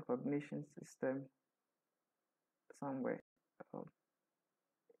image recognition system somewhere. Um,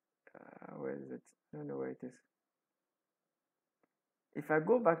 where is it? I don't know where it is. If I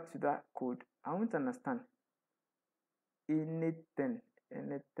go back to that code, I won't understand anything.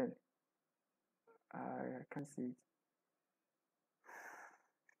 I can't see it.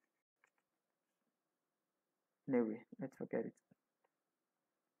 Anyway, let's forget it.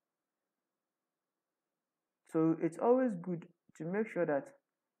 So it's always good to make sure that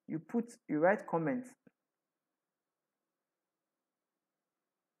you write comments.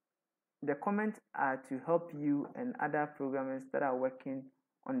 The comments are to help you and other programmers that are working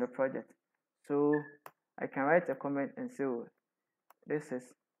on the project. So I can write a comment and say, oh, this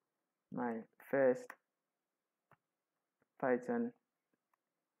is my first Python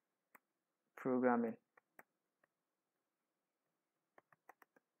programming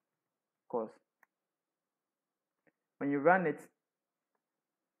course. When you run it,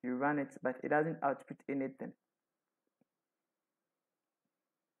 but it doesn't output anything.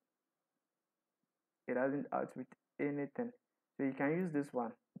 It doesn't output anything. So you can use this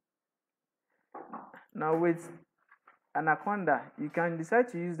one. Now with Anaconda, you can decide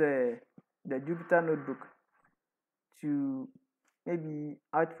to use the Jupyter Notebook to maybe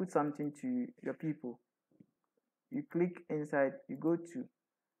output something to your people. You click inside, you go to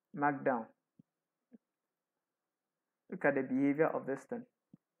Markdown. Look at the behavior of this thing.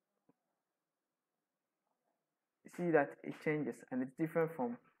 You see that it changes and it's different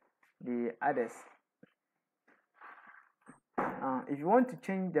from the others. If you want to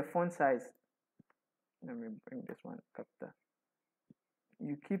change the font size, let me bring this one capital.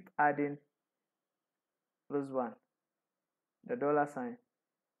 You keep adding this one, the $sign.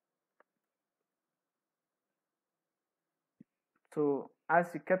 So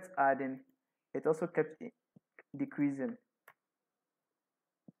as you kept adding, it also kept decreasing.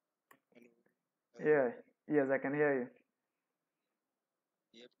 Hello. Yeah, yes, I can hear you.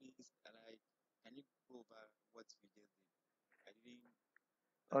 Yeah, please, can you go over what you just did? I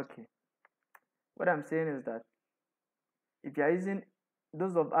didn't. Okay. What I'm saying is that if you are using,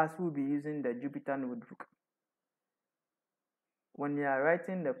 those of us who will be using the Jupyter Notebook, when you are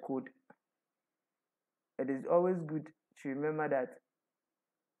writing the code, it is always good to remember that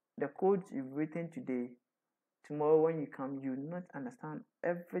the code you've written today, tomorrow when you come, you will not understand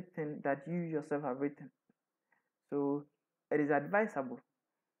everything that you yourself have written. So it is advisable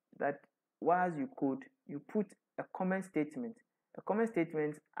that while you code, you put a comment statement. A comment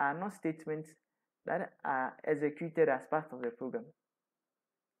statements are not statements that are executed as part of the program.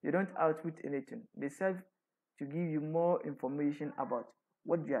 They don't output anything. They serve to give you more information about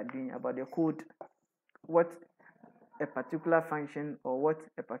what you are doing, about the code, what a particular function or what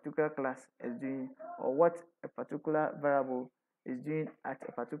a particular class is doing, or what a particular variable is doing at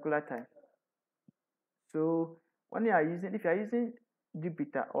a particular time. So when you are using, if you are using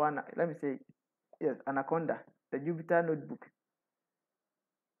Jupyter, or let me say, yes, Anaconda, the Jupyter Notebook,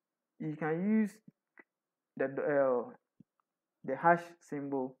 you can use the hash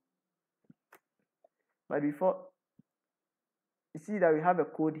symbol. But before, you see that we have a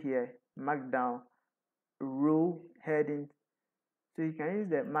code here, Markdown, row, heading. So you can use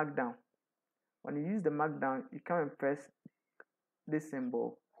the Markdown. When you use the Markdown, you come and press this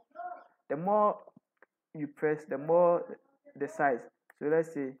symbol. The more you press, the more the size. So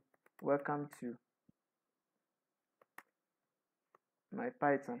let's say, welcome to my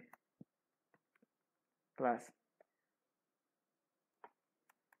Python class.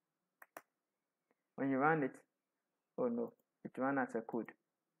 When you run it, oh no, it ran as a code.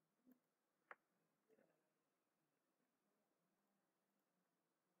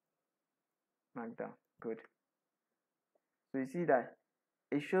 Markdown, good. So you see that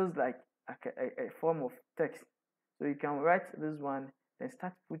it shows like a form of text. So you can write this one, then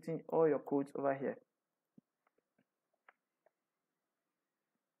start putting all your codes over here.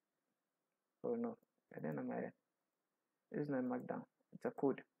 Oh no, I don't know my head. It's not Markdown, it's a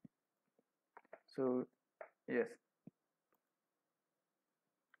code. So yes,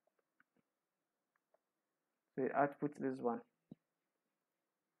 So it outputs this one.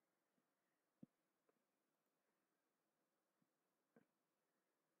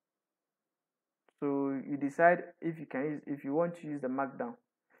 So you decide if you can use, if you want to use the markdown.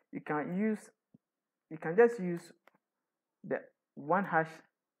 You can just use the one hash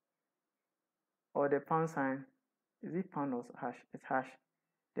or the pound sign. Is it pound or hash? It's hash.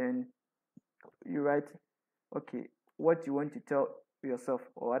 Then you write, okay, what you want to tell yourself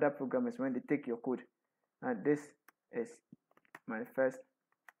or other programmers when they take your code. And this is my first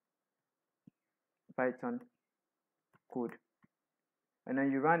Python code. And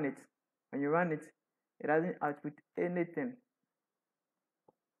then you run it. When you run it, it doesn't output anything.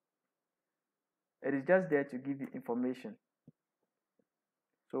 It is just there to give you information.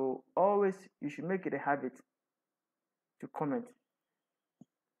 So always you should make it a habit to comment.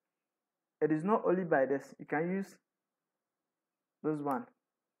 It is not only by this. You can use this one.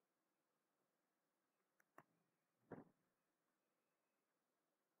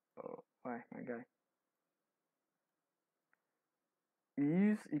 Oh, why, my guy?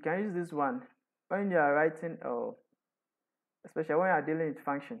 You can use this one when you are writing, especially when you are dealing with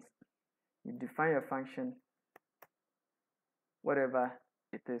functions. You define your function, whatever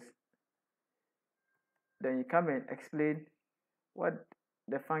it is. Then you come and explain what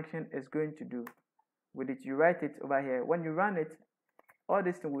the function is going to do with it. You write it over here. When you run it, all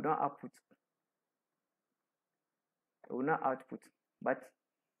this thing will not output. It will not output. But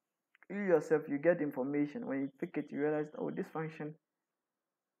you yourself, you get information. When you pick it, you realize, oh, this function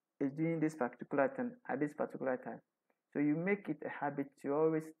is doing this particular thing at this particular time. So you make it a habit to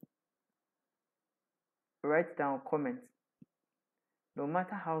always write down comments, no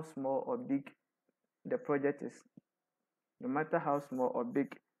matter how small or big the project is, no matter how small or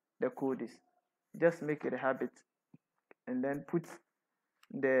big the code is. Just make it a habit, and then put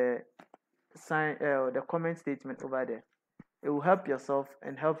the sign, the comment statement over there. It will help yourself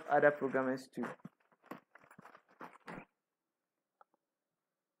and help other programmers too.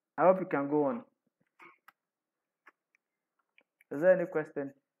 I hope you can go on. Is there any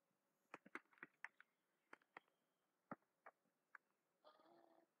question?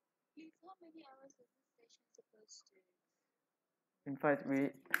 How many hours is this session supposed to? In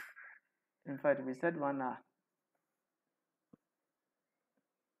fact, we said 1 hour.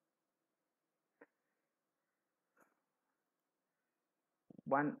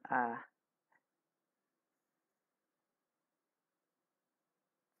 One hour.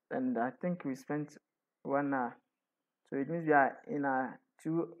 And I think we spent 1 hour. So it means we are in a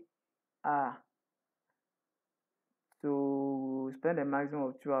 2 hour. So we spend a maximum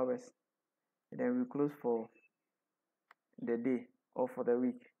of 2 hours. And then we close for the day or for the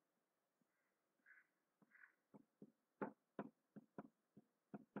week.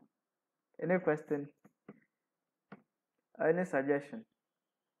 Any question? Any suggestion?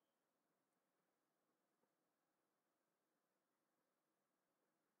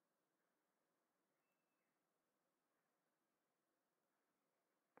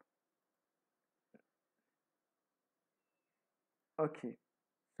 Okay,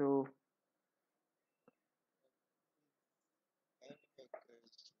 so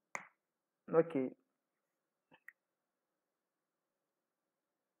okay,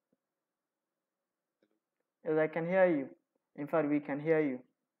 yes, I can hear you. In fact, we can hear you.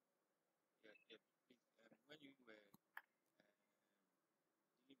 Yeah, yeah, please. When you were dealing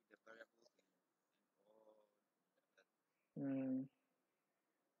with the variables and all that, Mm,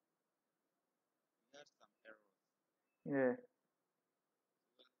 we had some errors. yeah.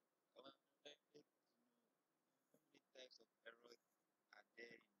 So I wanted to know how many types of errors are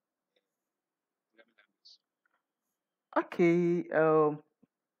there in programming language. Okay.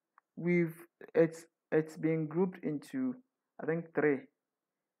 We've it's been grouped into, I think, 3.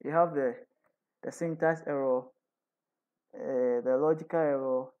 You have the syntax error, the logical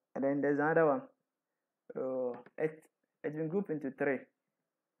error, and then there's another one. It's been grouped into 3.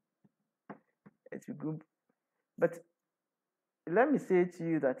 It's been grouped, but let me say to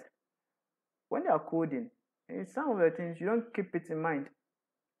you that when you are coding, some of the things you don't keep it in mind.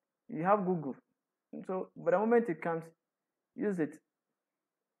 You have Google, so but the moment it comes, use it.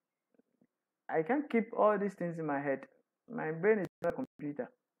 I can't keep all these things in my head. My brain is not a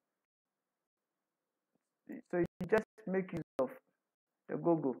computer. So you just make use of the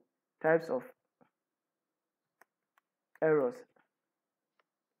Google types of errors.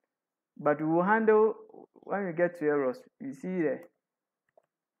 But we will handle, when we get to errors, you see the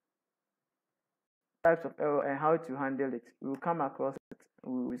types of error and how to handle it. We will come across it,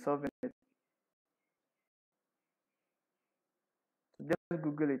 we will be solving it. So just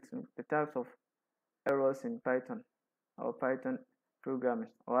Google it, the types of errors in Python or Python programming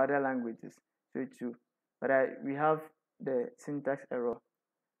or other languages. So too, but we have the syntax error,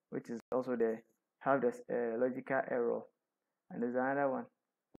 which is also there. Have this logical error, and there's another one.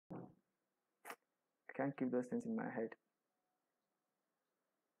 I can't keep those things in my head.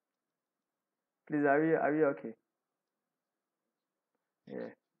 Please, are you okay? Yeah,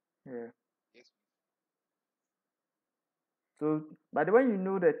 yeah. Yes, So, but when you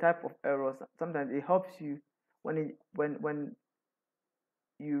know the type of errors, sometimes it helps you when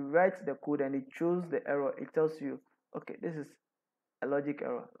you write the code and it shows the error. It tells you, okay, this is a logic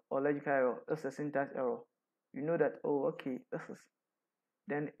error or logical error. This is a syntax error. You know that, oh, okay, this is.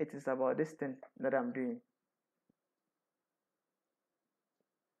 Then it is about this thing that I'm doing.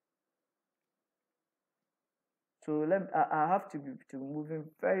 So I have to be moving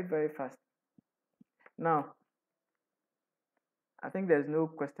very very fast. Now, I think there's no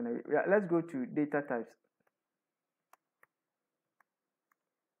question. Yeah, let's go to data types.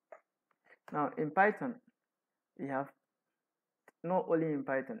 Now in Python, we have not only in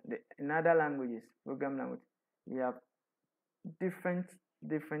Python, in other languages, program language, we have different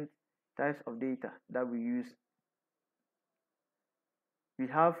different types of data that we use. We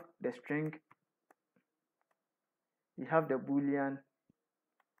have the string, we have the boolean,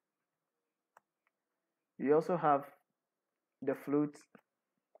 we also have the float,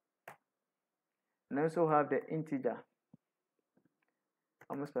 and also have the integer.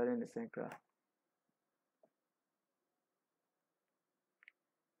 Almost in the same graph.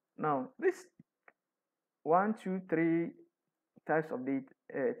 Now this 1, 2, 3 types of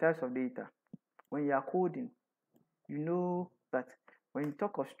data. When you are coding, you know that when you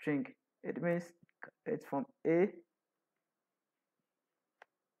talk of string, it means it's from A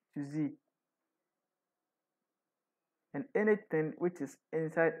to Z, and anything which is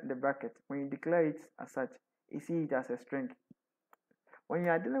inside the bracket, when you declare it as such, you see it as a string. When you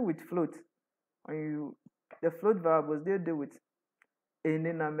are dealing with float, the float variables, they deal with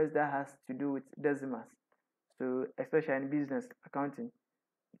any numbers that has to do with decimals. So especially in business accounting,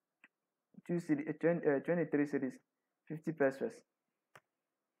 23 series, 50 pesos.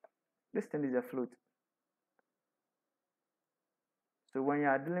 This thing is a float. So when you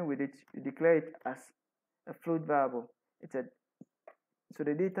are dealing with it, you declare it as a float variable. So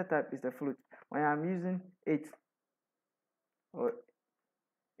the data type is a float. When I'm using 8 or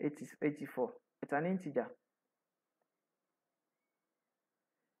 84, it's an integer.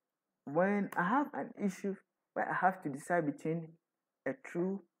 When I have an issue where I have to decide between a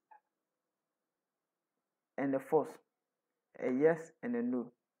true and a false, a yes and a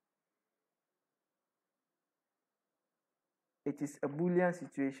no, it is a Boolean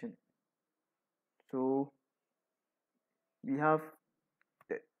situation. So we have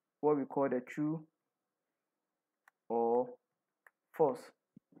what we call the true or false.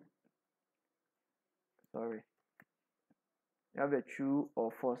 Sorry. You have the true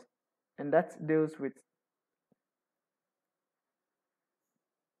or false, and that deals with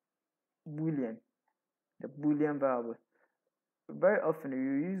Boolean, the Boolean variable. Very often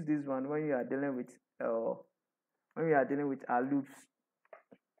you use this one when you are dealing with our loops.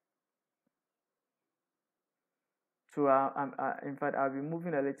 So in fact, I'll be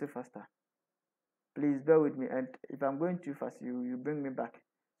moving a little faster. Please bear with me, and if I'm going too fast, you bring me back.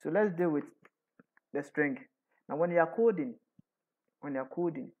 So let's deal with the string. Now, when you are coding, and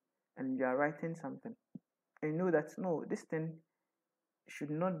you are writing something, and you know that no, this thing should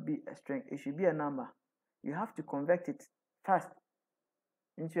not be a string; it should be a number. You have to convert it fast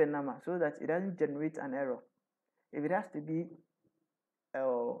into a number so that it doesn't generate an error. If it has to be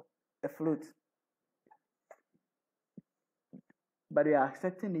a float, but you are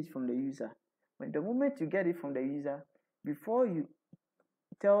accepting it from the user, when the moment you get it from the user, before you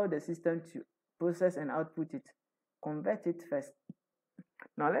tell the system to process and output it, convert it first.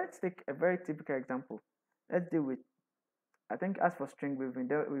 Now let's take a very typical example. Let's deal with, I think as for string, we've been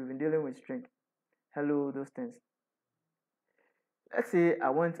dealing with string, hello, those things. Let's say I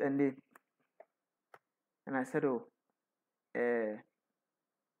want a name, and I said, oh,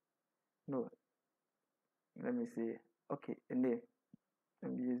 no, let me see, okay, a name,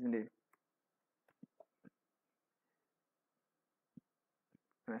 let me use name,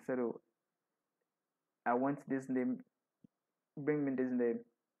 and I said, oh, I want this name, bring me this name.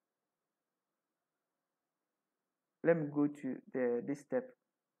 Let me go to this step.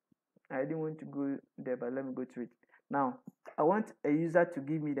 I didn't want to go there, but let me go to it. Now, I want a user to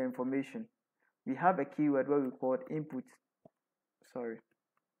give me the information. We have a keyword where we call input. Sorry.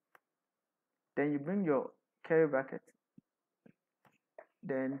 Then you bring your curly bracket.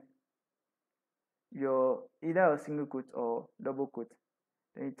 Then your either a single quote or double quote.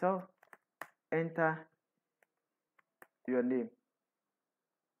 Then you tell enter your name.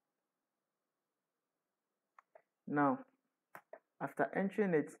 Now after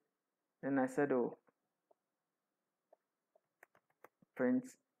entering it, then I said, oh, print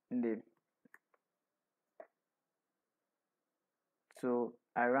name. So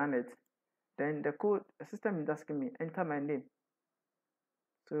I ran it. Then the system is asking me enter my name.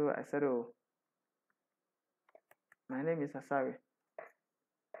 So I said, oh, my name is Asari.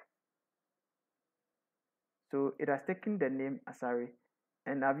 So it has taken the name Asari,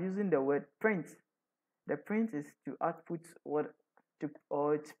 and I'm using the word print. The print is to output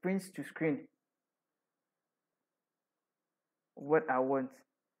or it prints to screen what I want.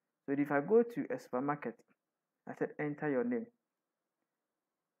 So if I go to a supermarket, I said enter your name.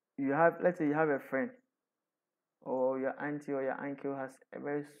 Let's say you have a friend, or your auntie or your uncle has a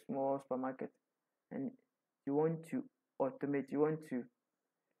very small supermarket, and you want to automate, you want to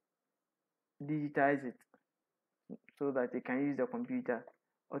digitize it so that they can use the computer.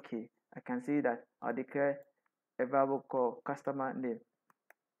 Okay, I can say that I'll declare a variable called customer name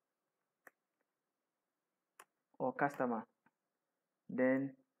or customer.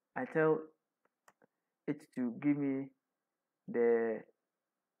 Then I tell it to give me the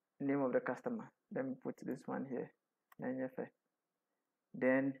name of the customer. Let me put this one here.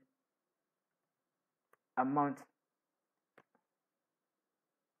 Then amount.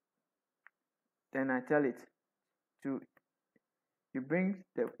 Then I tell it to you bring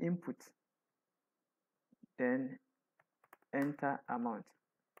the input, then enter amount.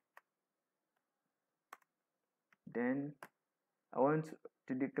 Then I want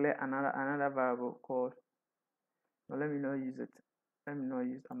to declare another variable called, no, let me not use it. Let me not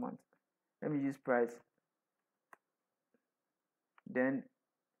use amount. Let me use price. Then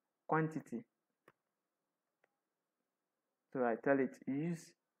quantity. So I tell it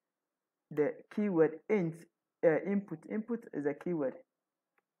use the keyword input. Input is a keyword.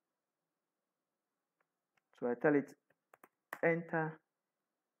 So I tell it enter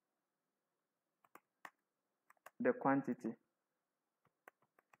the quantity.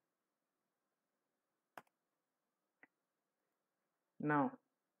 Now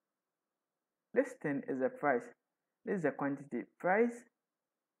this thing is a price. This is a quantity. Price,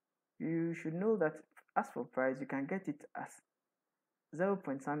 you should know that as for price, you can get it as 0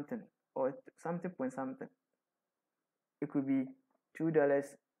 point something or something point something. It could be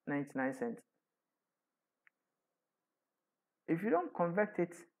 $2.99. If you don't convert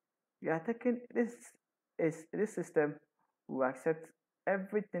it, you are taking this system will accept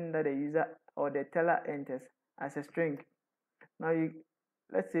everything that the user or the teller enters as a string. Now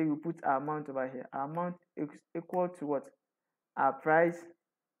let's say we put our amount over here. Our amount is equal to what? Our price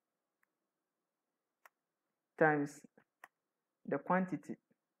times the quantity.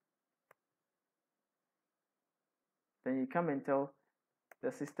 Then you come and tell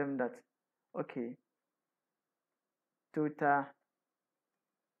the system that, okay, total,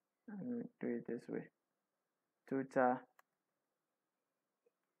 let me do it this way, total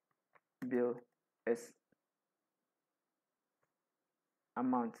bill is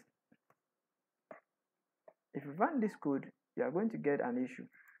amount. If you run this code, you are going to get an issue,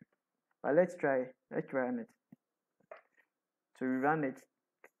 but let's run it. So we run it,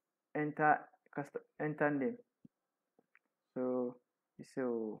 enter name. So you say,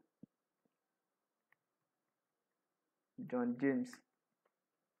 oh, John James.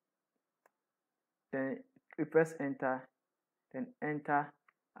 Then we press enter, then enter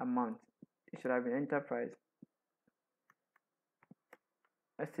amount. It should have been enterprise.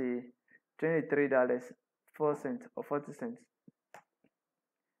 Let's say $23.04 or 40 cents,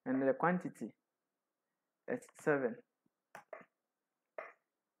 and the quantity is 7.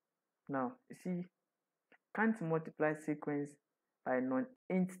 Now you see, can't multiply sequence by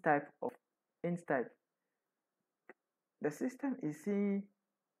non-int type of int type. The system is seeing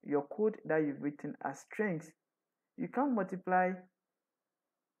your code that you've written as strings. You can't multiply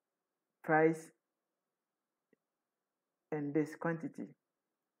price and this quantity.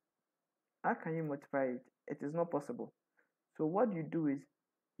 How can you multiply it? It is not possible. So what you do is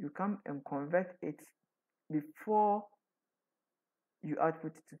you come and convert it before you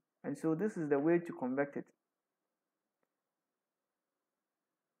output it. And so this is the way to convert it.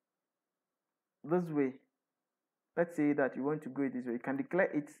 This way, let's say that you want to go this way, you can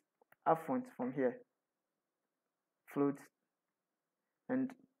declare it upfront from here, float,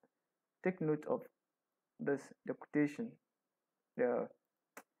 and take note of this, the quotation, the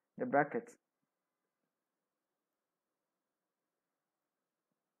brackets.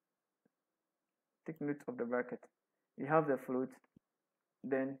 take note of the bracket. You have the float,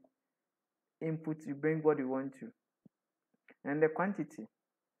 then input, you bring what you want to, and the quantity.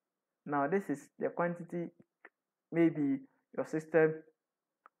 Now this is the quantity. Maybe your system,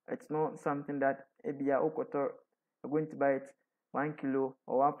 it's not something that maybe you're going to buy it 1 kilo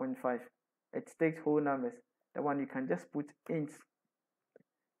or 1.5. It takes whole numbers. That one you can just put ints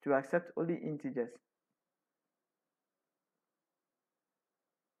to accept only integers.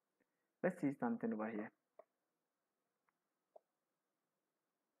 Let's see something over here.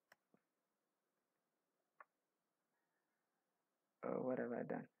 What have I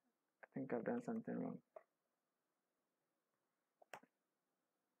done? I think I've done something wrong.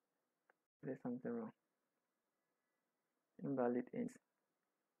 There's something wrong. Invalid ints.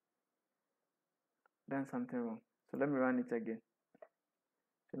 Done something wrong. So let me run it again.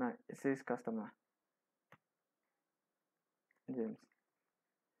 So now it says customer James.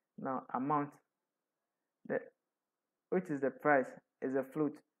 Now amount, which is the price, is a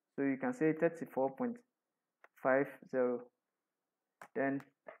float. So you can say 34.50. Then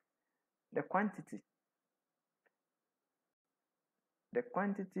the quantity,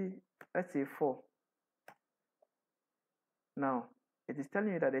 let's say 4. Now it is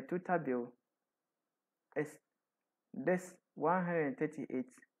telling you that the total bill is this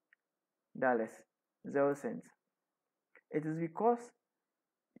 $138.00. It is because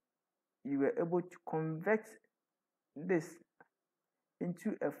you were able to convert this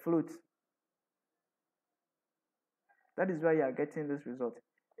into a float. That is why you are getting this result.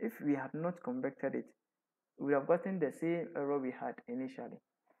 If we had not converted it, we would have gotten the same error we had initially.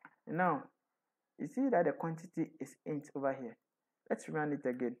 Now you see that the quantity is int over here. Let's run it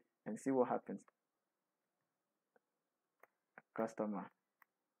again and see what happens. Customer,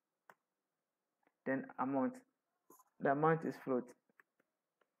 then amount, the amount is float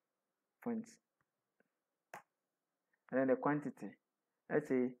points, and then the quantity, let's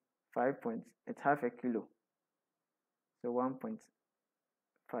say 5 points, it's half a kilo, so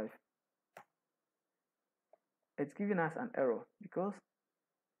 1.5. It's giving us an error because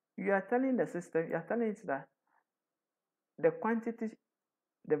you are telling the system, you are telling it that the quantity,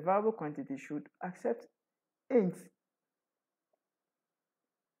 the variable quantity should accept int.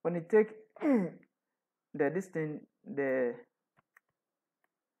 When you take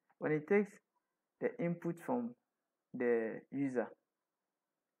when it takes the input from the user,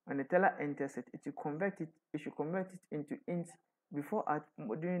 when the teller enters it, it should convert it into int before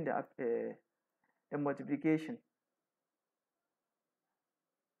doing the multiplication.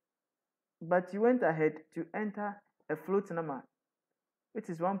 But you went ahead to enter a float number, which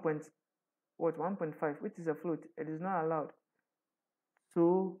is 1.5, which is a float. It is not allowed.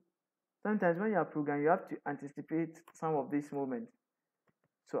 So sometimes when you are programming, you have to anticipate some of these moments.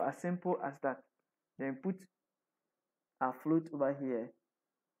 So as simple as that, then put our float over here.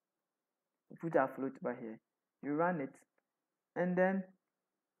 You run it, and then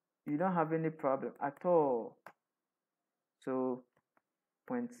you don't have any problem at all. So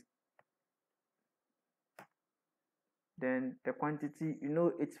points, then the quantity,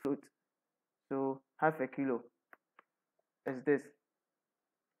 it's float, so half a kilo is this.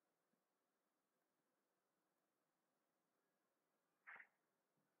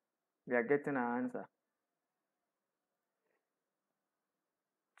 We are getting our answer.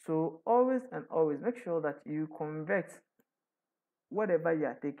 So always and always make sure that you convert whatever you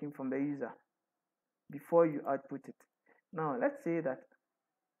are taking from the user before you output it. Now let's say that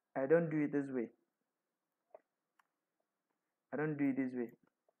I don't do it this way. I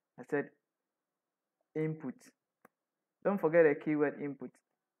said input. Don't forget the keyword input.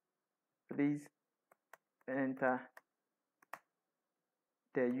 Please enter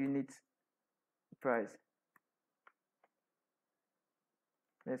the unit price.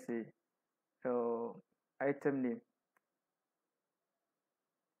 Let's see, item name.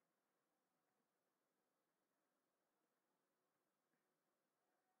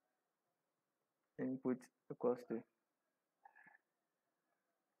 Input equals to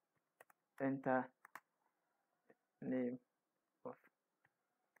enter name of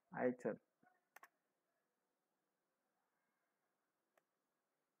item.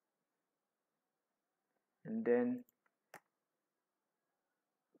 And then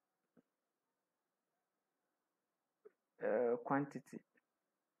quantity.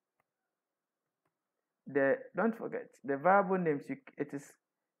 Don't forget the variable names. It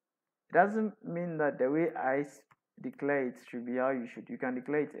doesn't mean that the way I declare it should be how you should. You can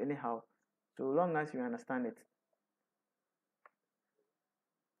declare it anyhow, so long as you understand it.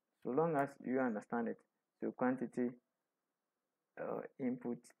 So quantity,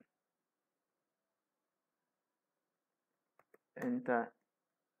 input, enter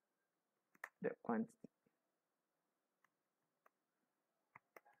the quantity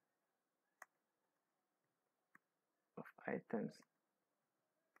of items,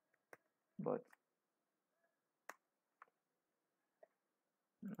 but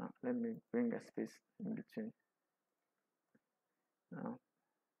now let me bring a space in between. Now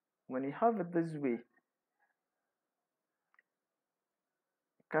when you have it this way,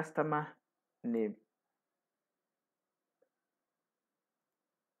 customer name,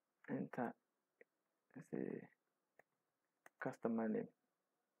 enter, say customer name,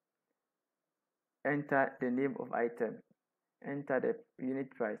 enter the name of item, enter the unit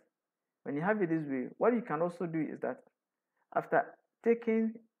price. When you have it this way, what you can also do is that after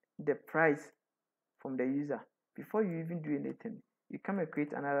taking the price from the user, before you even do anything, you come and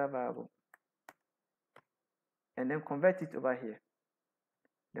create another variable and then convert it over here,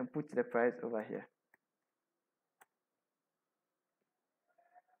 then put the price over here.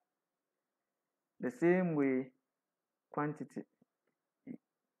 The same way, quantity,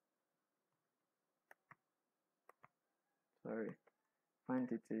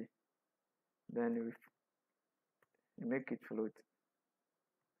 quantity, then we make it float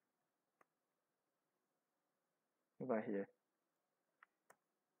over here.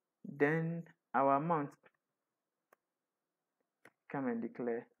 Then our amount, come and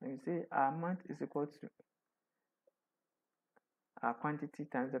declare, and you say our amount is equal to our quantity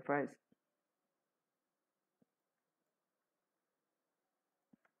times the price.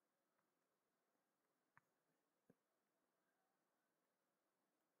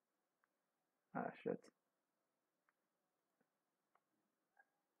 Short.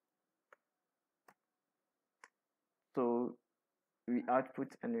 So we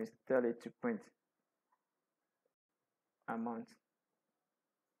output and we tell it to print amount.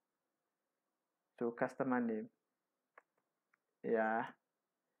 So customer name, yeah,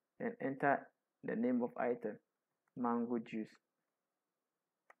 and enter the name of item, mango juice.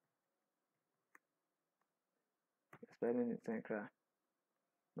 Spelling is Sankra.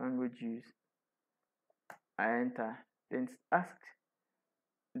 Mango juice. I enter. Then ask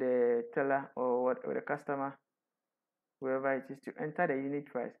the teller or the customer, whoever it is, to enter the unit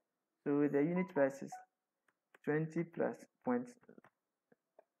price. So the unit price is 20 plus points.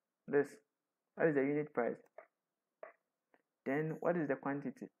 That is the unit price. Then what is the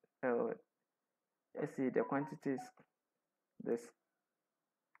quantity? Let's see, the quantity is this.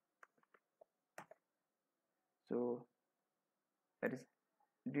 So that is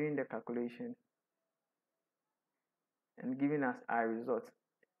doing the calculation and giving us our result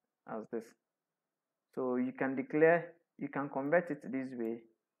as this. So you can declare, you can convert it this way,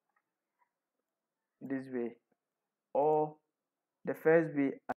 or the first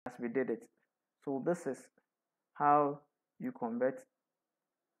way as we did it. So this is how you convert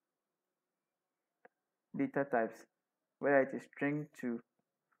data types, whether it is string to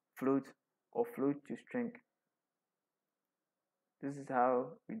float or float to string. This is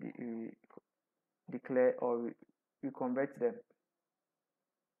how we declare or we convert them.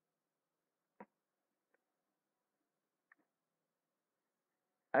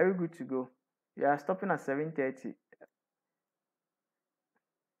 Are you good to go? We are stopping at 7:30.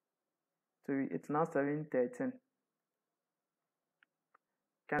 So it's now 7:13.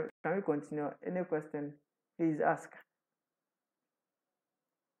 Can we continue? Any question, please ask.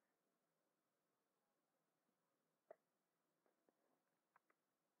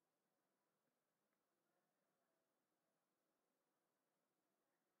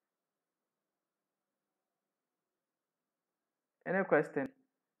 Any question?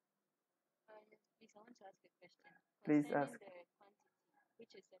 Yes, please, I want to ask a question. Please Concerning ask. the quantity,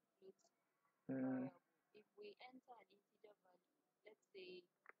 which is a float Mm, variable, if we enter an integer value, let's say,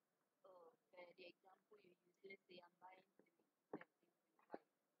 the example you use, let's say I'm buying 17.5,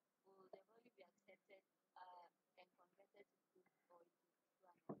 will the value be accepted and converted to float, or it will be true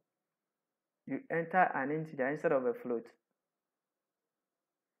or not? you enter an integer instead of a float.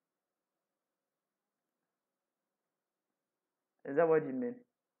 Is that what you mean?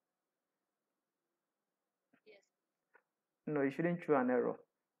 Yes. No, you shouldn't throw an error.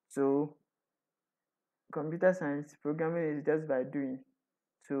 So computer science programming is just by doing.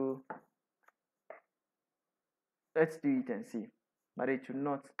 So let's do it and see. But it should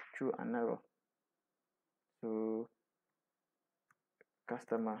not throw an error. So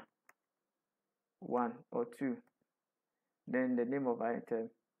customer 1 or 2. Then the name of item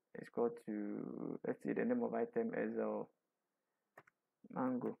is called to, let's see, the name of item is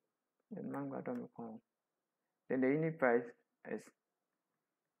mango. Then mango I don't recall. Then the unit price is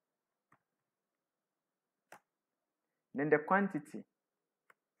Then the quantity,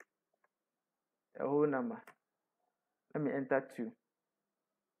 a whole number. Let me enter 2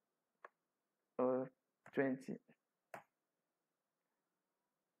 or 20.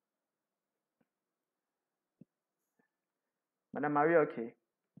 Madam, are we okay?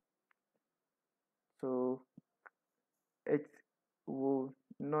 So it will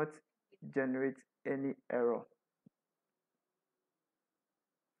not generate any error.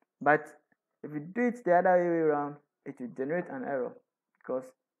 But if you do it the other way around, it will generate an error because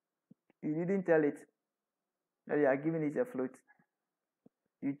you didn't tell it that you are giving it a float.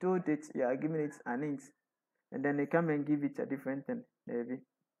 You told it you are giving it an int, and then they come and give it a different thing. Maybe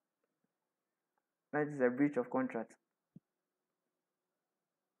that is a breach of contract.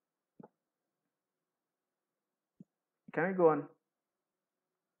 Can we go on?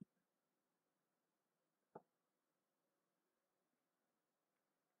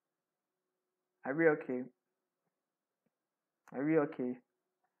 Are we okay? Are we okay?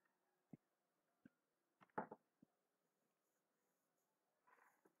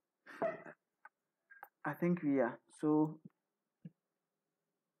 I think we are. So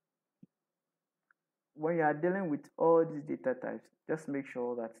when you are dealing with all these data types, just make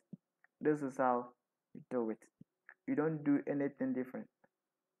sure that this is how you do it. You don't do anything different.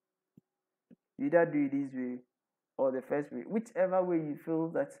 You either do it this way or the first way, whichever way you feel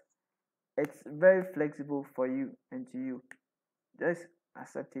that it's very flexible for you and to you. Just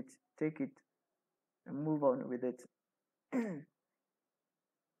accept it, take it, and move on with it.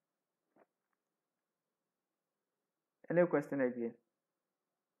 Any question again?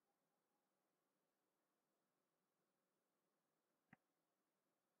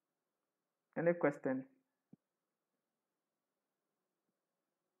 Any question?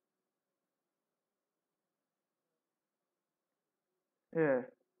 Yeah.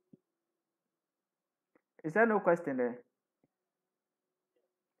 Is there no question there?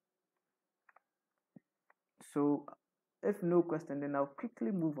 So if no question, then I'll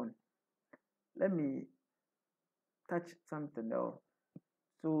quickly move on. Let me touch something else.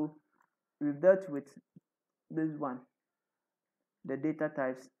 So we've dealt with this one, the data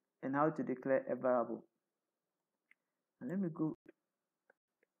types and how to declare a variable. And let me go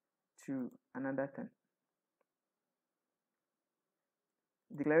to another thing.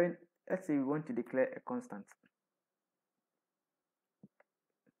 Declaring, let's say we want to declare a constant.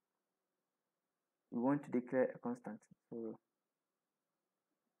 We want to declare a constant. So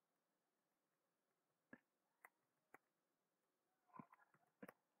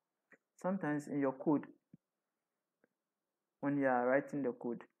sometimes in your code, when you are writing the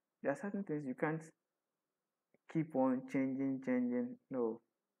code, there are certain things you can't keep on changing. No,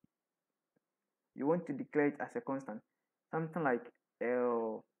 you want to declare it as a constant. Something like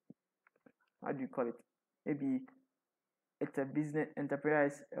how do you call it? Maybe it's a business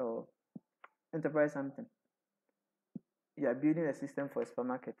enterprise or enterprise something. You are building a system for a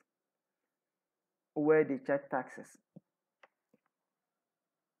supermarket where they charge taxes.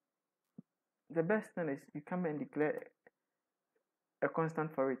 The best thing is you come and declare a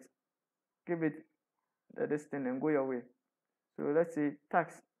constant for it. Give it this thing and go your way. So let's say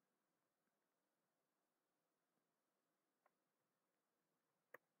tax.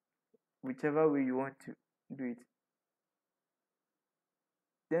 Whichever way you want to do it.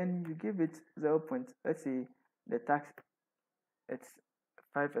 Then you give it 0 point. Let's say the tax it's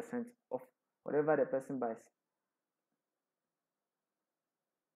 5% of whatever the person buys.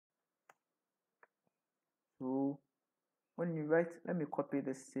 So when you write, let me copy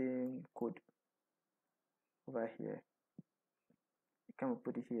the same code over here. You can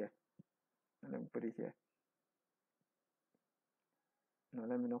put it here. And let me put it here. No,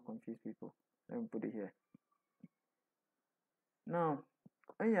 let me not confuse people. Let me put it here. Now,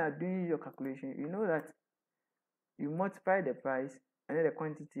 when you are doing your calculation, you know that you multiply the price and then the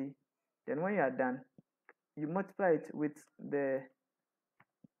quantity. Then when you are done, you multiply it with the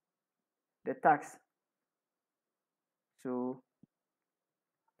tax. So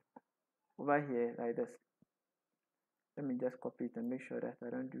over here like this. Let me just copy it and make sure that I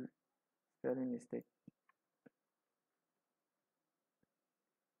don't do spelling mistake.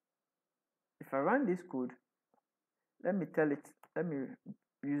 If I run this code, let me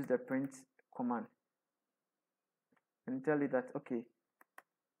use the print command and tell it that okay,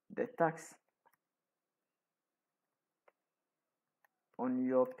 the tax on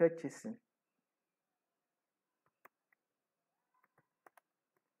your purchasing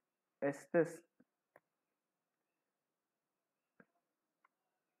is this.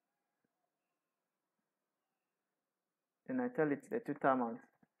 Then I tell it the total amount.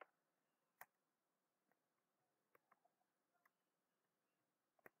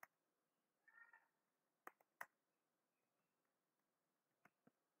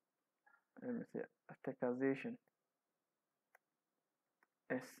 let me see, after taxation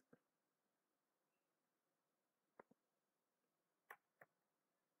S.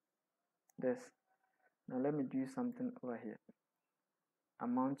 This. Now let me do something over here.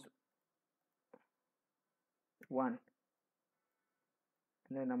 Amount 1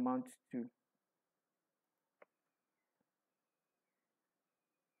 and then amount 2.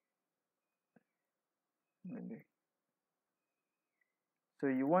 So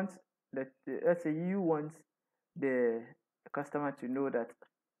you want that, let's say you want the customer to know that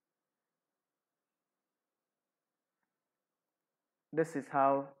this is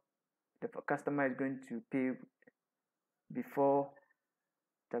how the customer is going to pay before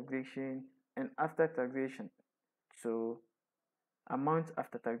taxation and after taxation. So amount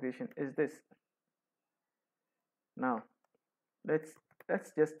after taxation is this. Now let's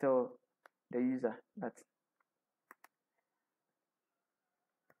just tell the user that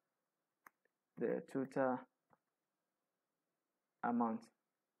the total amount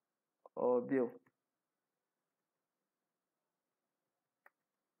or bill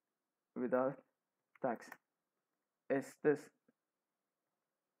without tax is this.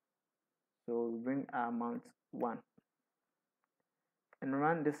 So we bring our amount 1 and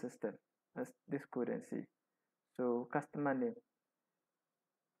run this system as this code and see. So customer name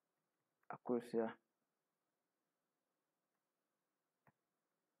Akosia.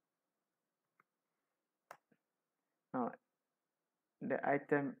 Now the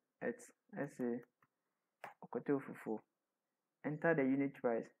item, it's, let's say Okoto Fufu. Enter the unit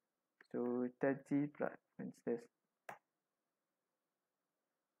price, so 30 plus this.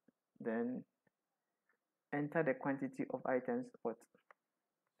 Then enter the quantity of items, what,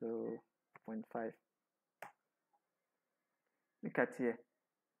 so 0.5. Look at here.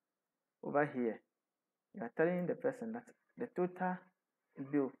 Over here, you are telling the person that the total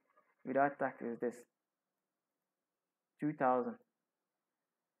bill without tax is this,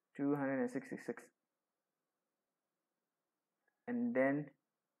 2,266, and then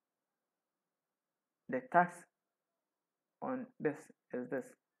the tax on this is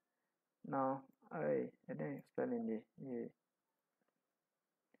this. Now I didn't spell in the yeah.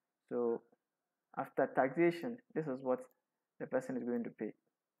 So after taxation, this is what the person is going to pay.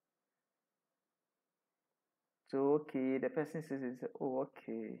 So okay, the person says, oh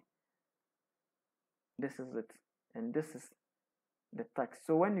okay, this is it, and this is the tax.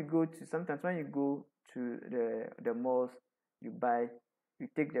 So when you go to, sometimes when you go to the malls, you buy, you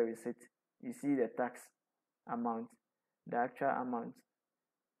take the receipt, you see the tax amount, the actual amount,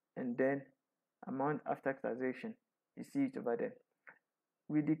 and then amount after taxation, you see it over there.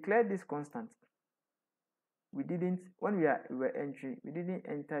 We declared this constant. We didn't, when we were entering, we didn't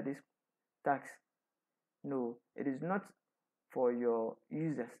enter this tax. No, it is not for your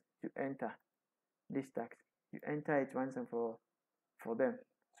users to enter this tax. You enter it once and for them.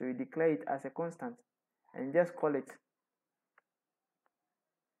 So you declare it as a constant and just call it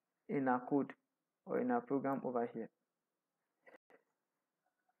in our code or in our program over here.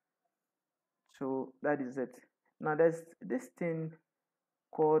 So that is it. Now there's this thing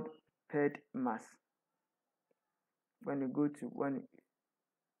called paired mass. When you go to, when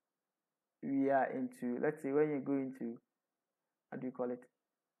we are into, let's say when you go into, how do you call it,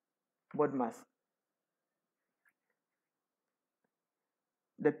 BODMAS,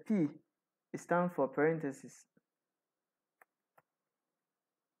 the P stands for parentheses,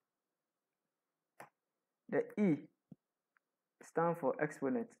 the E stands for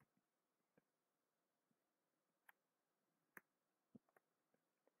exponent,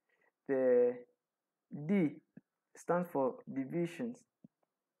 the D stands for divisions,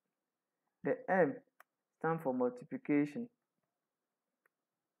 the M stands for multiplication,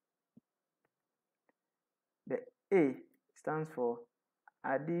 the A stands for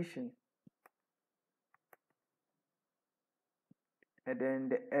addition, and then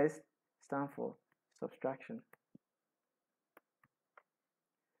the S stands for subtraction.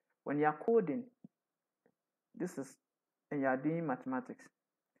 When you are coding, this is, and you are doing mathematics,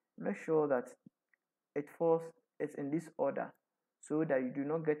 make sure that it's in this order so that you do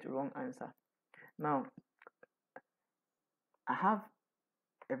not get the wrong answer. Now I have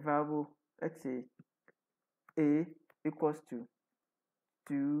a variable, let's say A equals to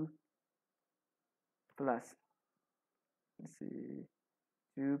 2 plus, let's see,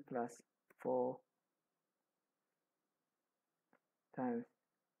 2 plus 4 times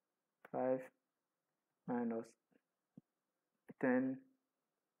 5 minus 10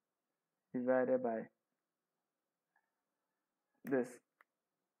 divided by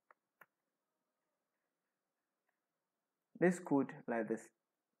this code like this.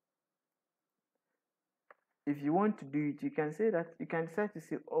 if you want to do it, you can say that, you can decide to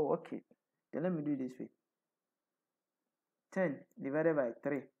say, oh, okay, then let me do it this way. 10 divided by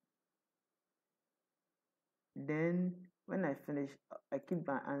 3. Then when I finish, I keep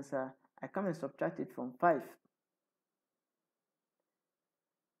my answer. I come and subtract it from 5.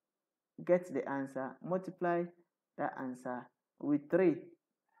 Get the answer, multiply that answer with 3.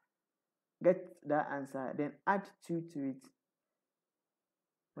 Get that answer, then add 2 to it.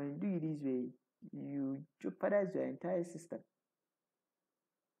 When you do it this way, you jeopardize your entire system.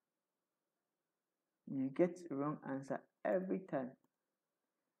 You get the wrong answer every time.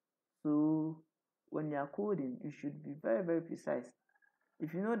 So when you are coding, you should be very, very precise.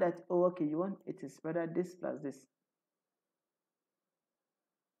 If you know that, oh, okay, you want it is rather this plus this.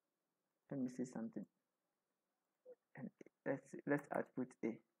 Let me see something. And let's output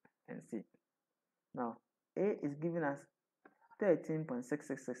A and see. Now A is giving us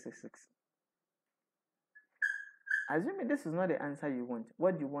 13.66666. Assuming this is not the answer you want,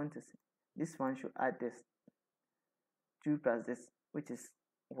 what you want is this one should add this 2 plus this, which is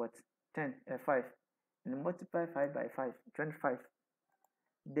what? 5, and multiply 5 by 5, 25.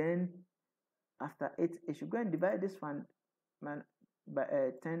 Then after it should go and divide this one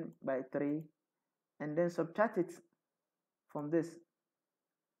by 10 by 3, and then subtract it from this,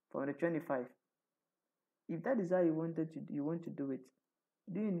 from the 25. If that is how you want to do it,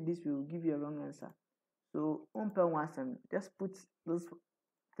 doing this will give you a wrong answer. So just put this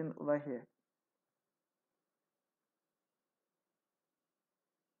thing over here.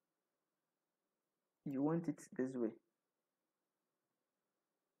 You want it this way.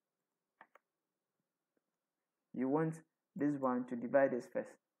 You want this one to divide this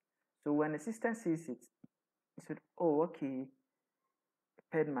first. So when the system sees it, it said, oh, okay,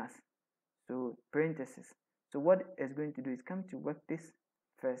 PEDMAS. So parentheses. So what it's going to do is come to work this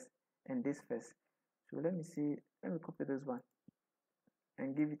first and this first. So let me copy this one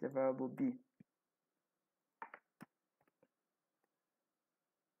and give it a variable b.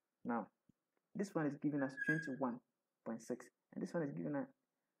 Now this one is giving us 21.6 and this one is giving us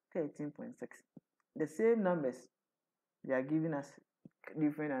 13.6. The same numbers, they are giving us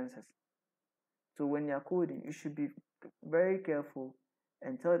different answers. So when you are coding, you should be very careful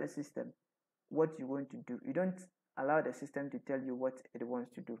and tell the system what you want to do. You don't allow the system to tell you what it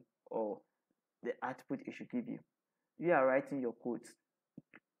wants to do or the output it should give you. You are writing your codes,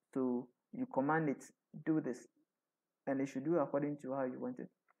 so you command it, do this, and it should do according to how you want it.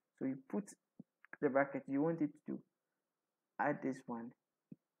 So you put the bracket you want it to do, add this one,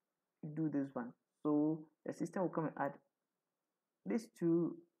 do this one. So the system will come and add this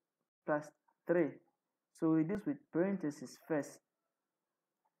 2 plus 3. So it deals with parentheses first.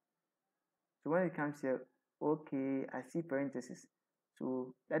 So when it comes here, okay, I see parentheses.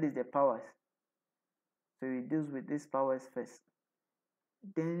 So that is the powers. So it deals with these powers first.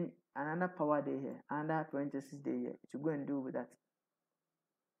 Then another power there here, another parentheses there here. To go and do with that.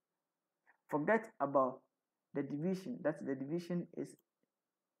 Forget about the division. That's the division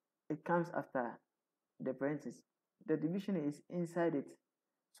it comes after the parentheses. The division is inside it.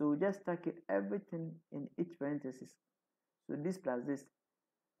 So just stack it everything in each parenthesis. So this plus this,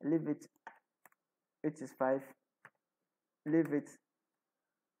 leave it. It is 5. Leave it.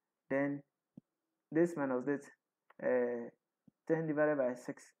 Then this minus this, 10 divided by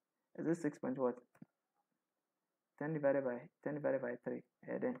 6. Is this 6 point what? 10 divided by 3.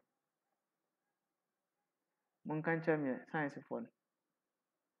 Then one can check me science of 1.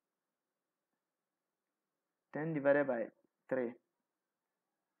 10 divided by 3.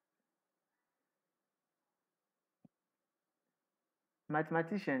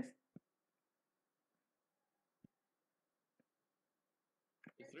 Mathematicians.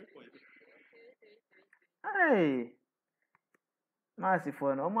 It's 3 point. Hey, maths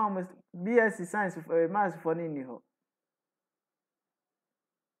for no almost BSc science for maths for any ho.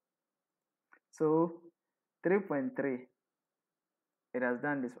 So 3.3. It has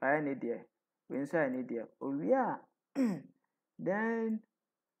done this. I need there. We inside I need there. Oh yeah. Then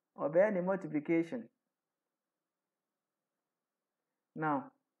obey the multiplication.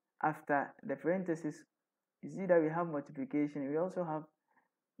 Now, after the parentheses, you see that we have multiplication. We also have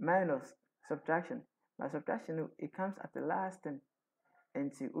minus, subtraction. By subtraction, it comes at the last 10.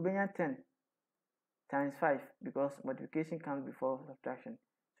 And see, ubenya 10 times 5 because multiplication comes before subtraction.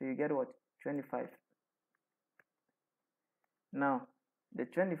 So you get what? 25. Now, the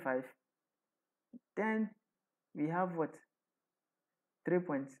 25, then we have what? 3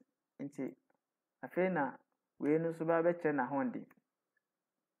 points. And see, afena we no subabe chena hondi.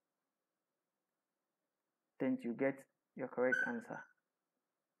 Then you get your correct answer.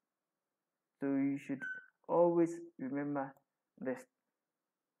 So you should always remember this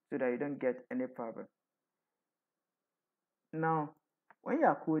so that you don't get any problem. Now, when you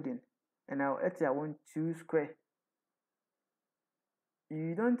are coding, and now let's say I want 2 square,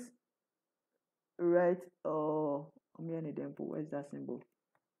 you don't write where's that symbol?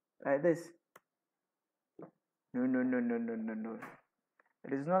 Like this. No.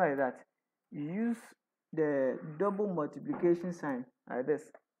 It is not like that. You use the double multiplication sign like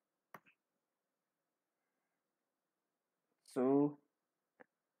this. So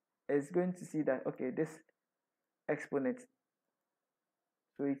it's going to see that, okay, this exponent,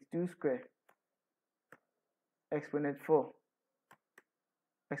 so it's 2 square, exponent 4,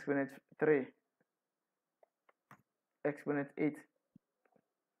 exponent 3, exponent 8.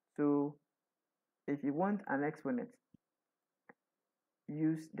 So if you want an exponent,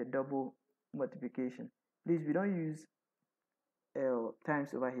 use the double multiplication. Please, we don't use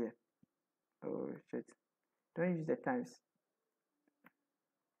times over here. Oh shit, don't use the times.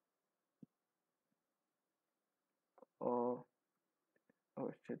 Or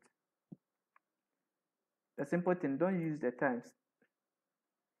oh shit, the simple thing, don't use the times.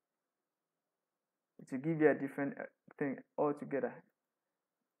 It will give you a different thing altogether,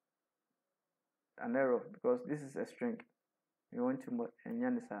 an error, because this is a string. You want to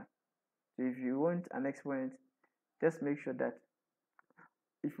so if you want an exponent, just make sure that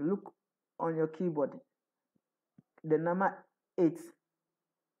if you look on your keyboard, the number 8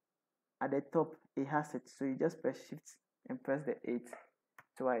 at the top, it has it. So you just press shift and press the 8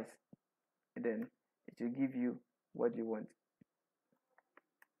 twice, and then it will give you what you want.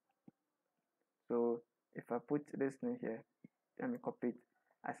 So if I put this thing here, let me copy it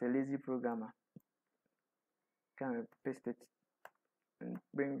as a lazy programmer, kind of paste it and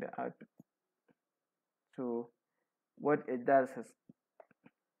bring the output. So what it does is,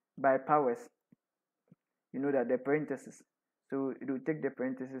 by powers, you know that the parentheses, so it will take the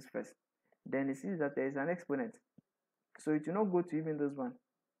parentheses first, then it sees that there is an exponent, so it will not go to even this one,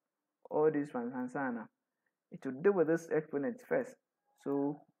 all these ones, and so on. It will deal with this exponent first.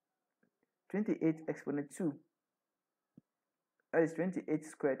 So 28 exponent 2, that is 28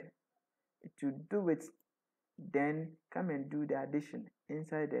 squared. It will do it, then come and do the addition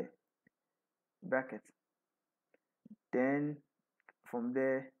inside the bracket. Then from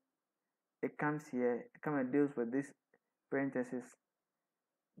there, it comes here, come and deals with this parenthesis.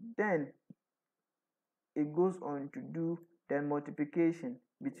 Then it goes on to do the multiplication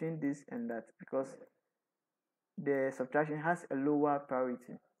between this and that, because the subtraction has a lower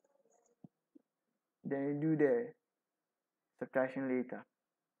priority. Then you do the subtraction later.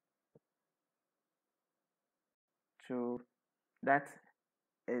 So that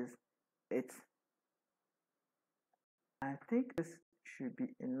is it. I think this should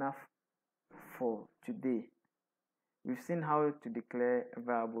be enough for today. We've seen how to declare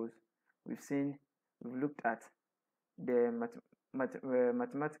variables. We've looked at the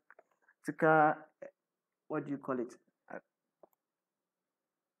mathematical, what do you call it?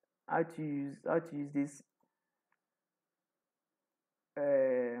 How to use these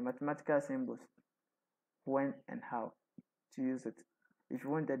mathematical symbols, when and how to use it. If you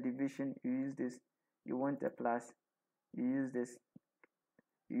want a division, you use this. You want a plus, you use this.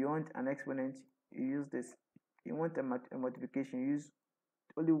 You want an exponent, you use this. You want a multiplication, you use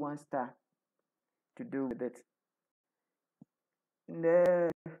only one star to do with it.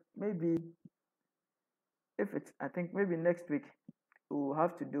 And maybe I think maybe next week we'll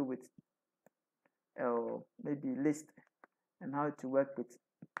have to do with maybe list, and how to work with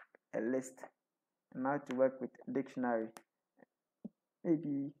a list, and how to work with dictionary,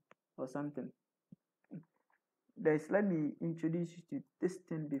 maybe, or something. Let me introduce you to this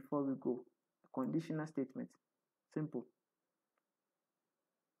thing before we go. Conditional statement. Simple.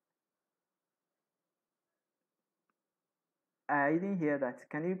 I didn't hear that.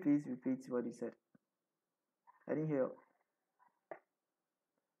 Can you please repeat what you said? I didn't hear.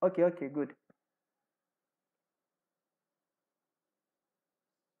 Okay, good.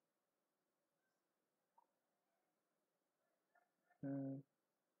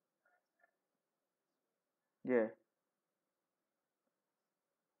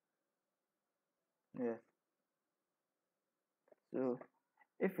 Yeah. So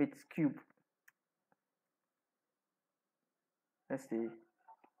if it's cube, let's see.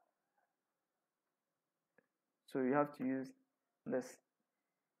 So you have to use this.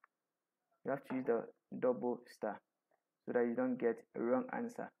 You have to use the double star so that you don't get a wrong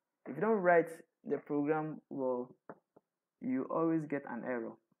answer. If you don't write the program well, you always get an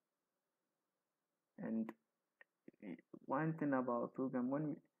error. And one thing about a program,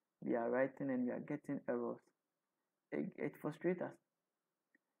 we are writing and we are getting errors. It frustrates us.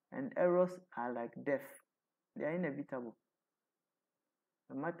 And errors are like death. They are inevitable.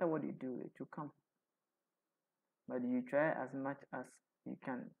 No matter what you do, it will come. But you try as much as you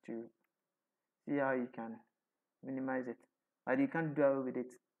can to see how you can minimize it. But you can't do away with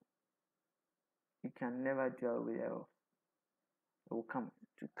it. You can never do away with errors. It will come.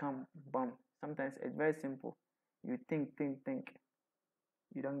 To come, bam. Sometimes it's very simple. You think.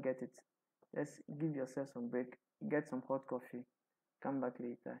 You don't get it. Just give yourself some break. Get some hot coffee. Come back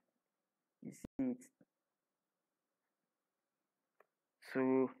later. You see it.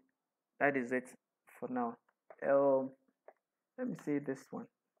 So that is it for now. Let me say this one.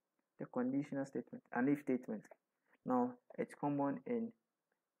 The conditional statement, an if statement. Now it's common in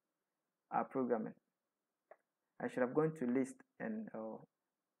our programming. I should have gone to list and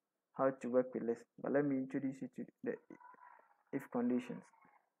how to work with list, but let me introduce you to the if conditions.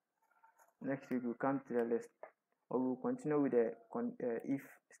 Next week we'll come to the list, or we'll continue with the if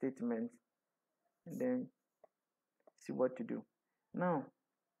statement and then see what to do. Now,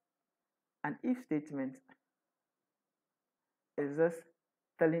 an if statement is just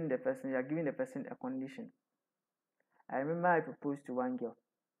telling the person, you are giving the person a condition. I remember I proposed to one girl.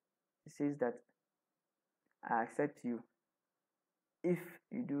 It says that I accept you if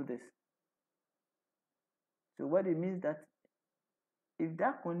you do this. So what it means that if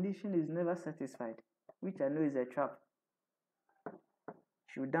that condition is never satisfied, which I know is a trap,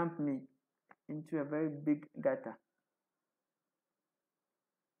 she will dump me into a very big gutter.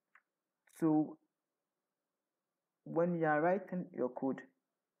 So when you are writing your code,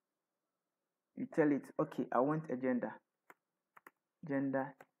 you tell it, okay, I want a gender.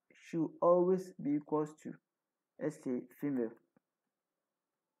 Gender should always be equals to, let's say, female.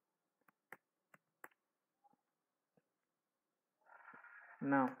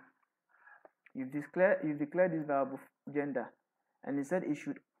 Now, you've declared this variable gender, and it said it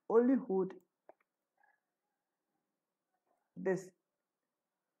should only hold this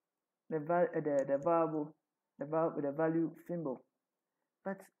the variable with the value female.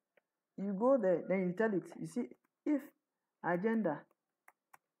 But you go there, then you tell it, you see, if agenda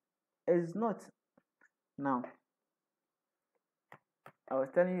is not, now I was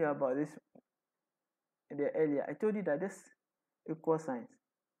telling you about this earlier. I told you that this equal signs,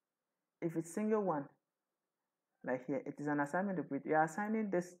 if it's single one, like here, it is an assignment operator. You are assigning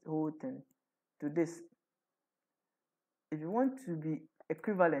this whole thing to this. If you want to be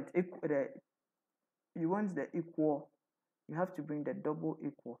equivalent, you want the equal, you have to bring the double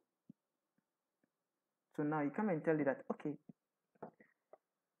equal. So now you come and tell it that, okay,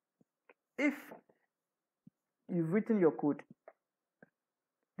 if you've written your code,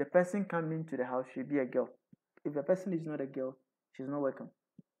 the person coming to the house should be a girl. If the person is not a girl, she's not welcome.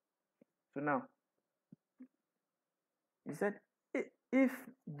 So now, you said if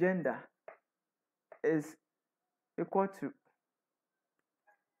gender is equal to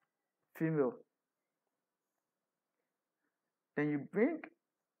female, then you bring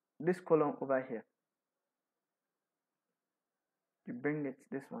this column over here. You bring it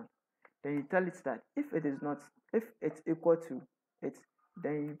this one. Then you tell it that if it is not, if it's equal to it,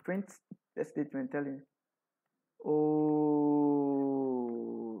 then you print the statement telling, oh,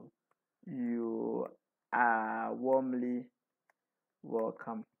 you are warmly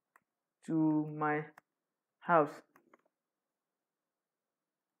welcome to my house.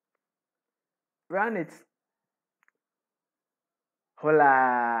 Run it.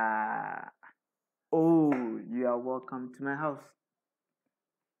 Hola. Oh, you are welcome to my house.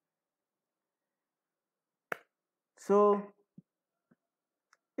 So,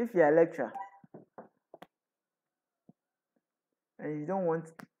 if you're a lecturer and you don't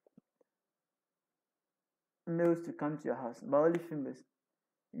want males to come to your house, but only females,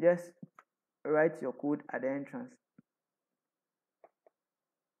 just write your code at the entrance.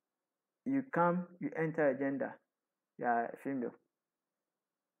 You come, you enter a gender, you are a female.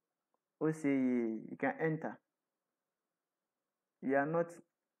 Or say you can enter. You are not,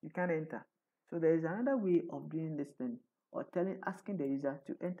 you can't enter. So there is another way of doing this thing, or asking the user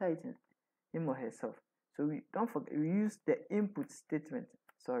to enter it in him or herself. So we don't forget, we use the input statement,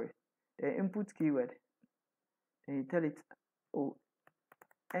 the input keyword. Then you tell it, oh,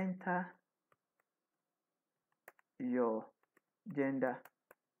 enter your gender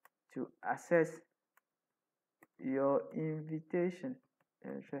to access your invitation.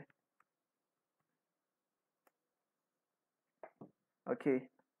 Okay,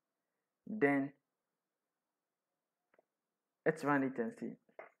 then let's run it and see.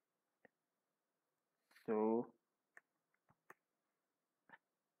 So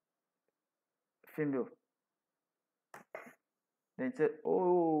female. Then say,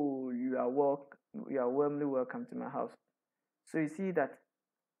 oh, you are warmly welcome to my house. So you see that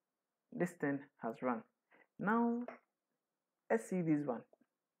this thing has run. Now let's see this one.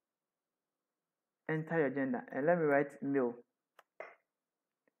 Enter your gender, and let me write male.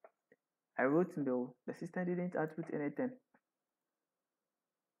 I wrote male. The system didn't output anything.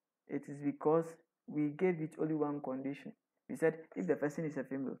 It is because we gave it only one condition. We said if the person is a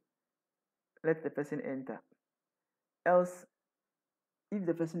female, let the person enter. Else, if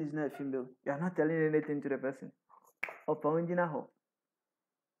the person is not a female, you are not telling anything to the person. Opa onjina ho.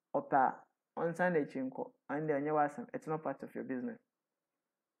 Opa onsan na chinko. And it's not part of your business.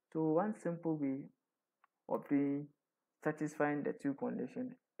 So one simple way of being satisfying the two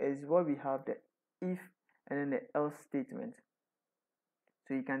conditions is what we have the if and then the else statement.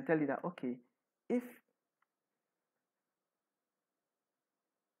 So you can tell it that okay, if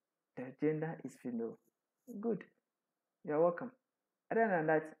the gender is female, good, you're welcome. Other than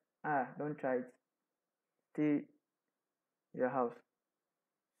that, don't try it. Stay your house.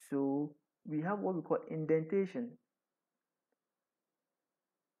 So we have what we call indentation.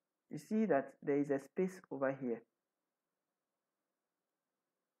 You see that there is a space over here.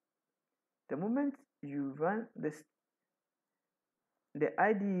 The moment you run this, the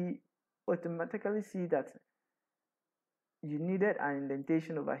IDE automatically see that you needed an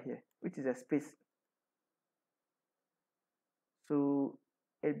indentation over here, which is a space. So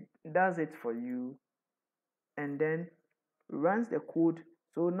it does it for you and then runs the code.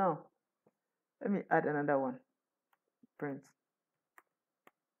 So now let me add another one. Print.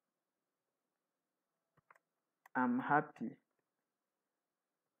 I'm happy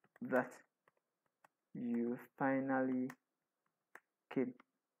that you finally came.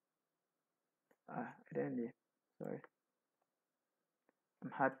 Sorry.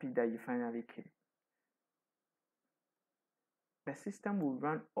 I'm happy that you finally came. The system will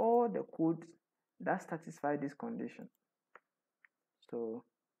run all the codes that satisfy this condition. So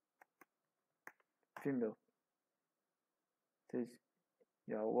female says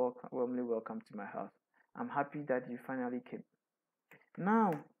you are warmly welcome to my house. I'm happy that you finally came.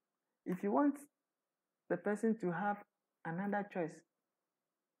 Now, if you want the person to have another choice,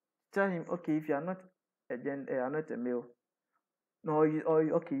 tell him, okay, if you are not a gender, you are not a male,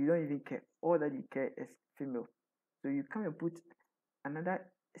 okay, you don't even care. All that you care is female. So you come and put another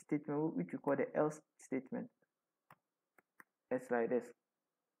statement which we call the else statement. It's like this.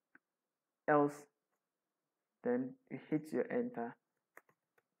 Else, then you hit your enter,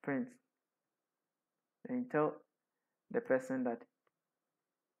 print. Then you tell the person that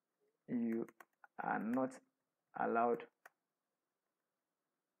you are not allowed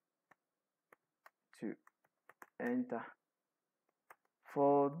to enter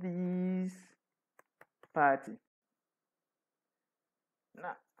for this party.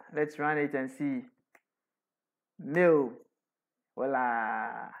 Now let's run it and see. Male,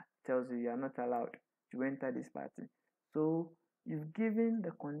 voila, tells you are not allowed to enter this party. So you've given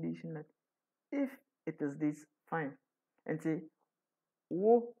the condition that if it is this, fine. And say,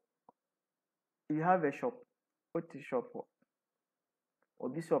 oh, you have a shop. What is shop? Or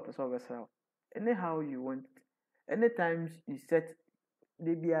this shop is over sell. Anyhow you want. Anytime you set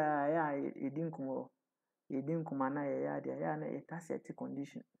maybe you didn't come na it has set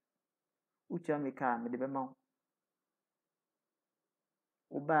condition. Which you make me the bema.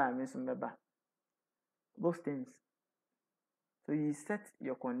 Uba me some beba. Those things. So you set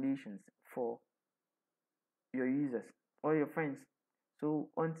your conditions for your users or your friends. So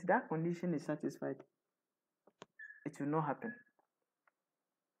until that condition is satisfied, it will not happen.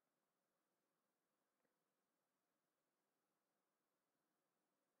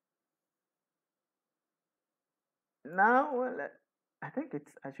 Now, well, I think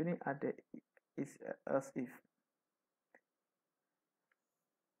it's actually added is else if.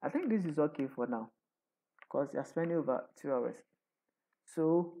 I think this is okay for now because you're spending over 2 hours.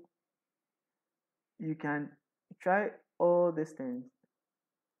 So you can try all these things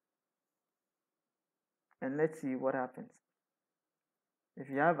and let's see what happens. If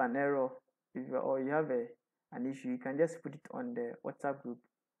you have an error, or you have an issue, you can just put it on the WhatsApp group.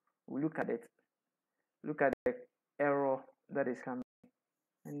 We'll look at it. Look at the error that is coming,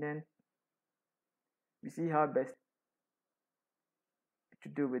 and then we see how best to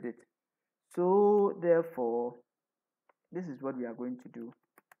deal with it. So therefore, this is what we are going to do.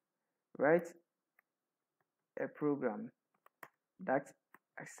 Write a program that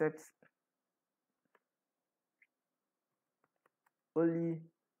accepts only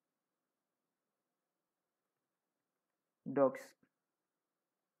docs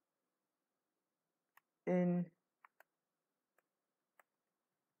in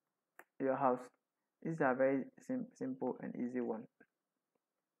your house. This is a very simple and easy one.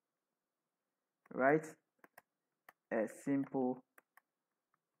 Write a simple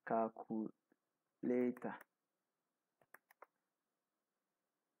calculator.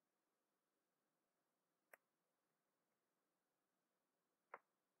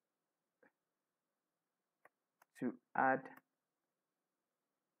 To add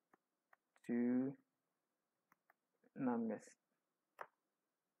two numbers,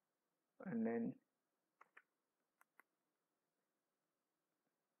 and then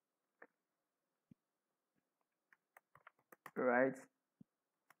write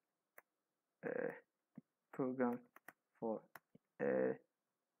a program for a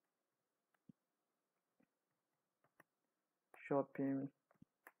shopping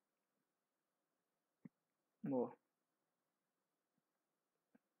mall.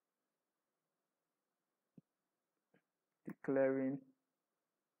 Declaring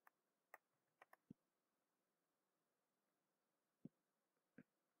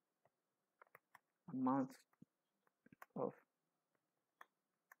amount of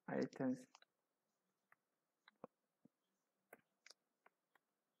items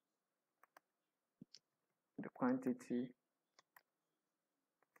the quantity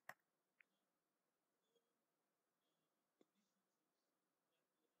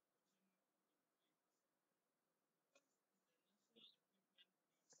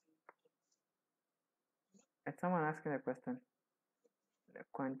and someone asking a question, the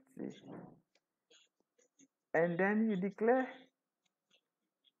quantity, and then you declare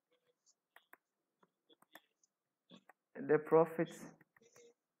the profits,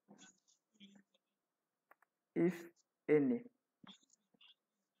 if any.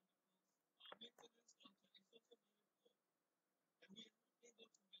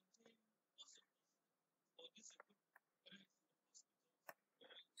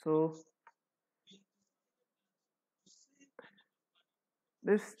 So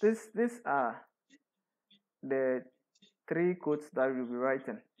these are the three codes that we'll be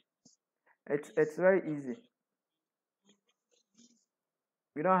writing. It's very easy.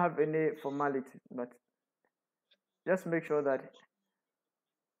 We don't have any formality, but just make sure that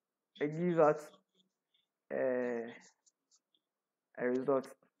it gives us a result.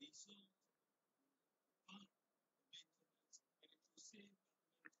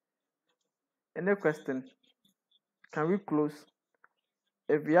 Any question? Can we close?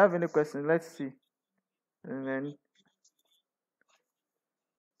 If you have any question, let's see, and then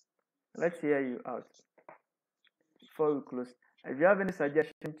let's hear you out before we close. If you have any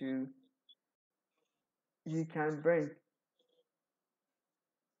suggestion to, you can bring.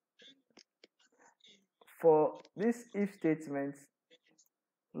 For this if statement,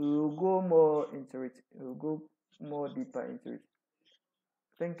 we will go more into it. We will go more deeper into it.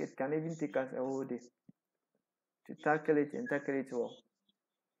 I think it can even take us a whole day to tackle it and tackle it well.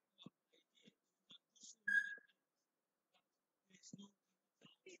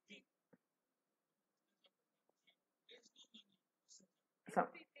 Some,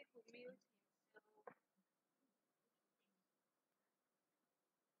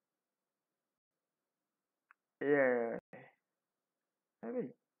 yeah, maybe.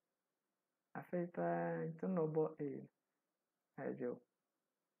 I think I don't know about a Joe.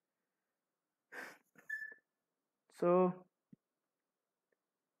 So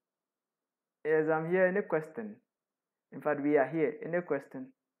yes, I'm here. Any question? In fact, we are here. Any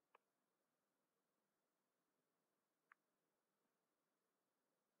question?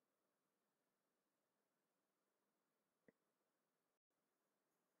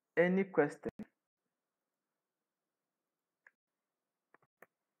 Any question?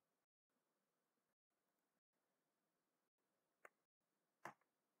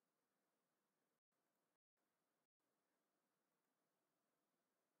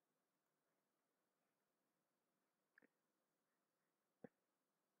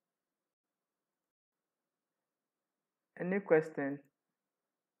 Any question?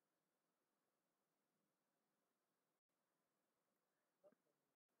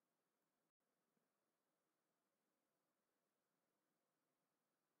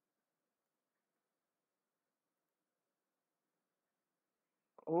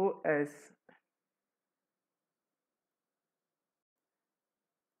 OS.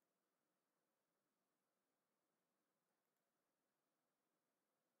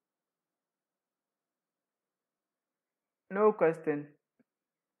 No question.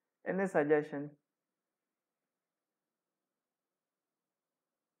 Any suggestion?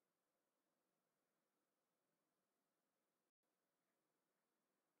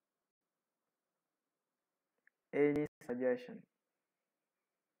 Any suggestion?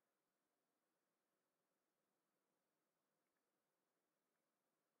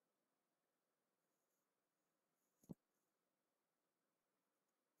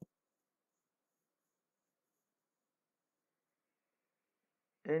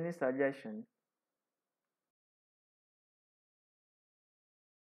 Any suggestion?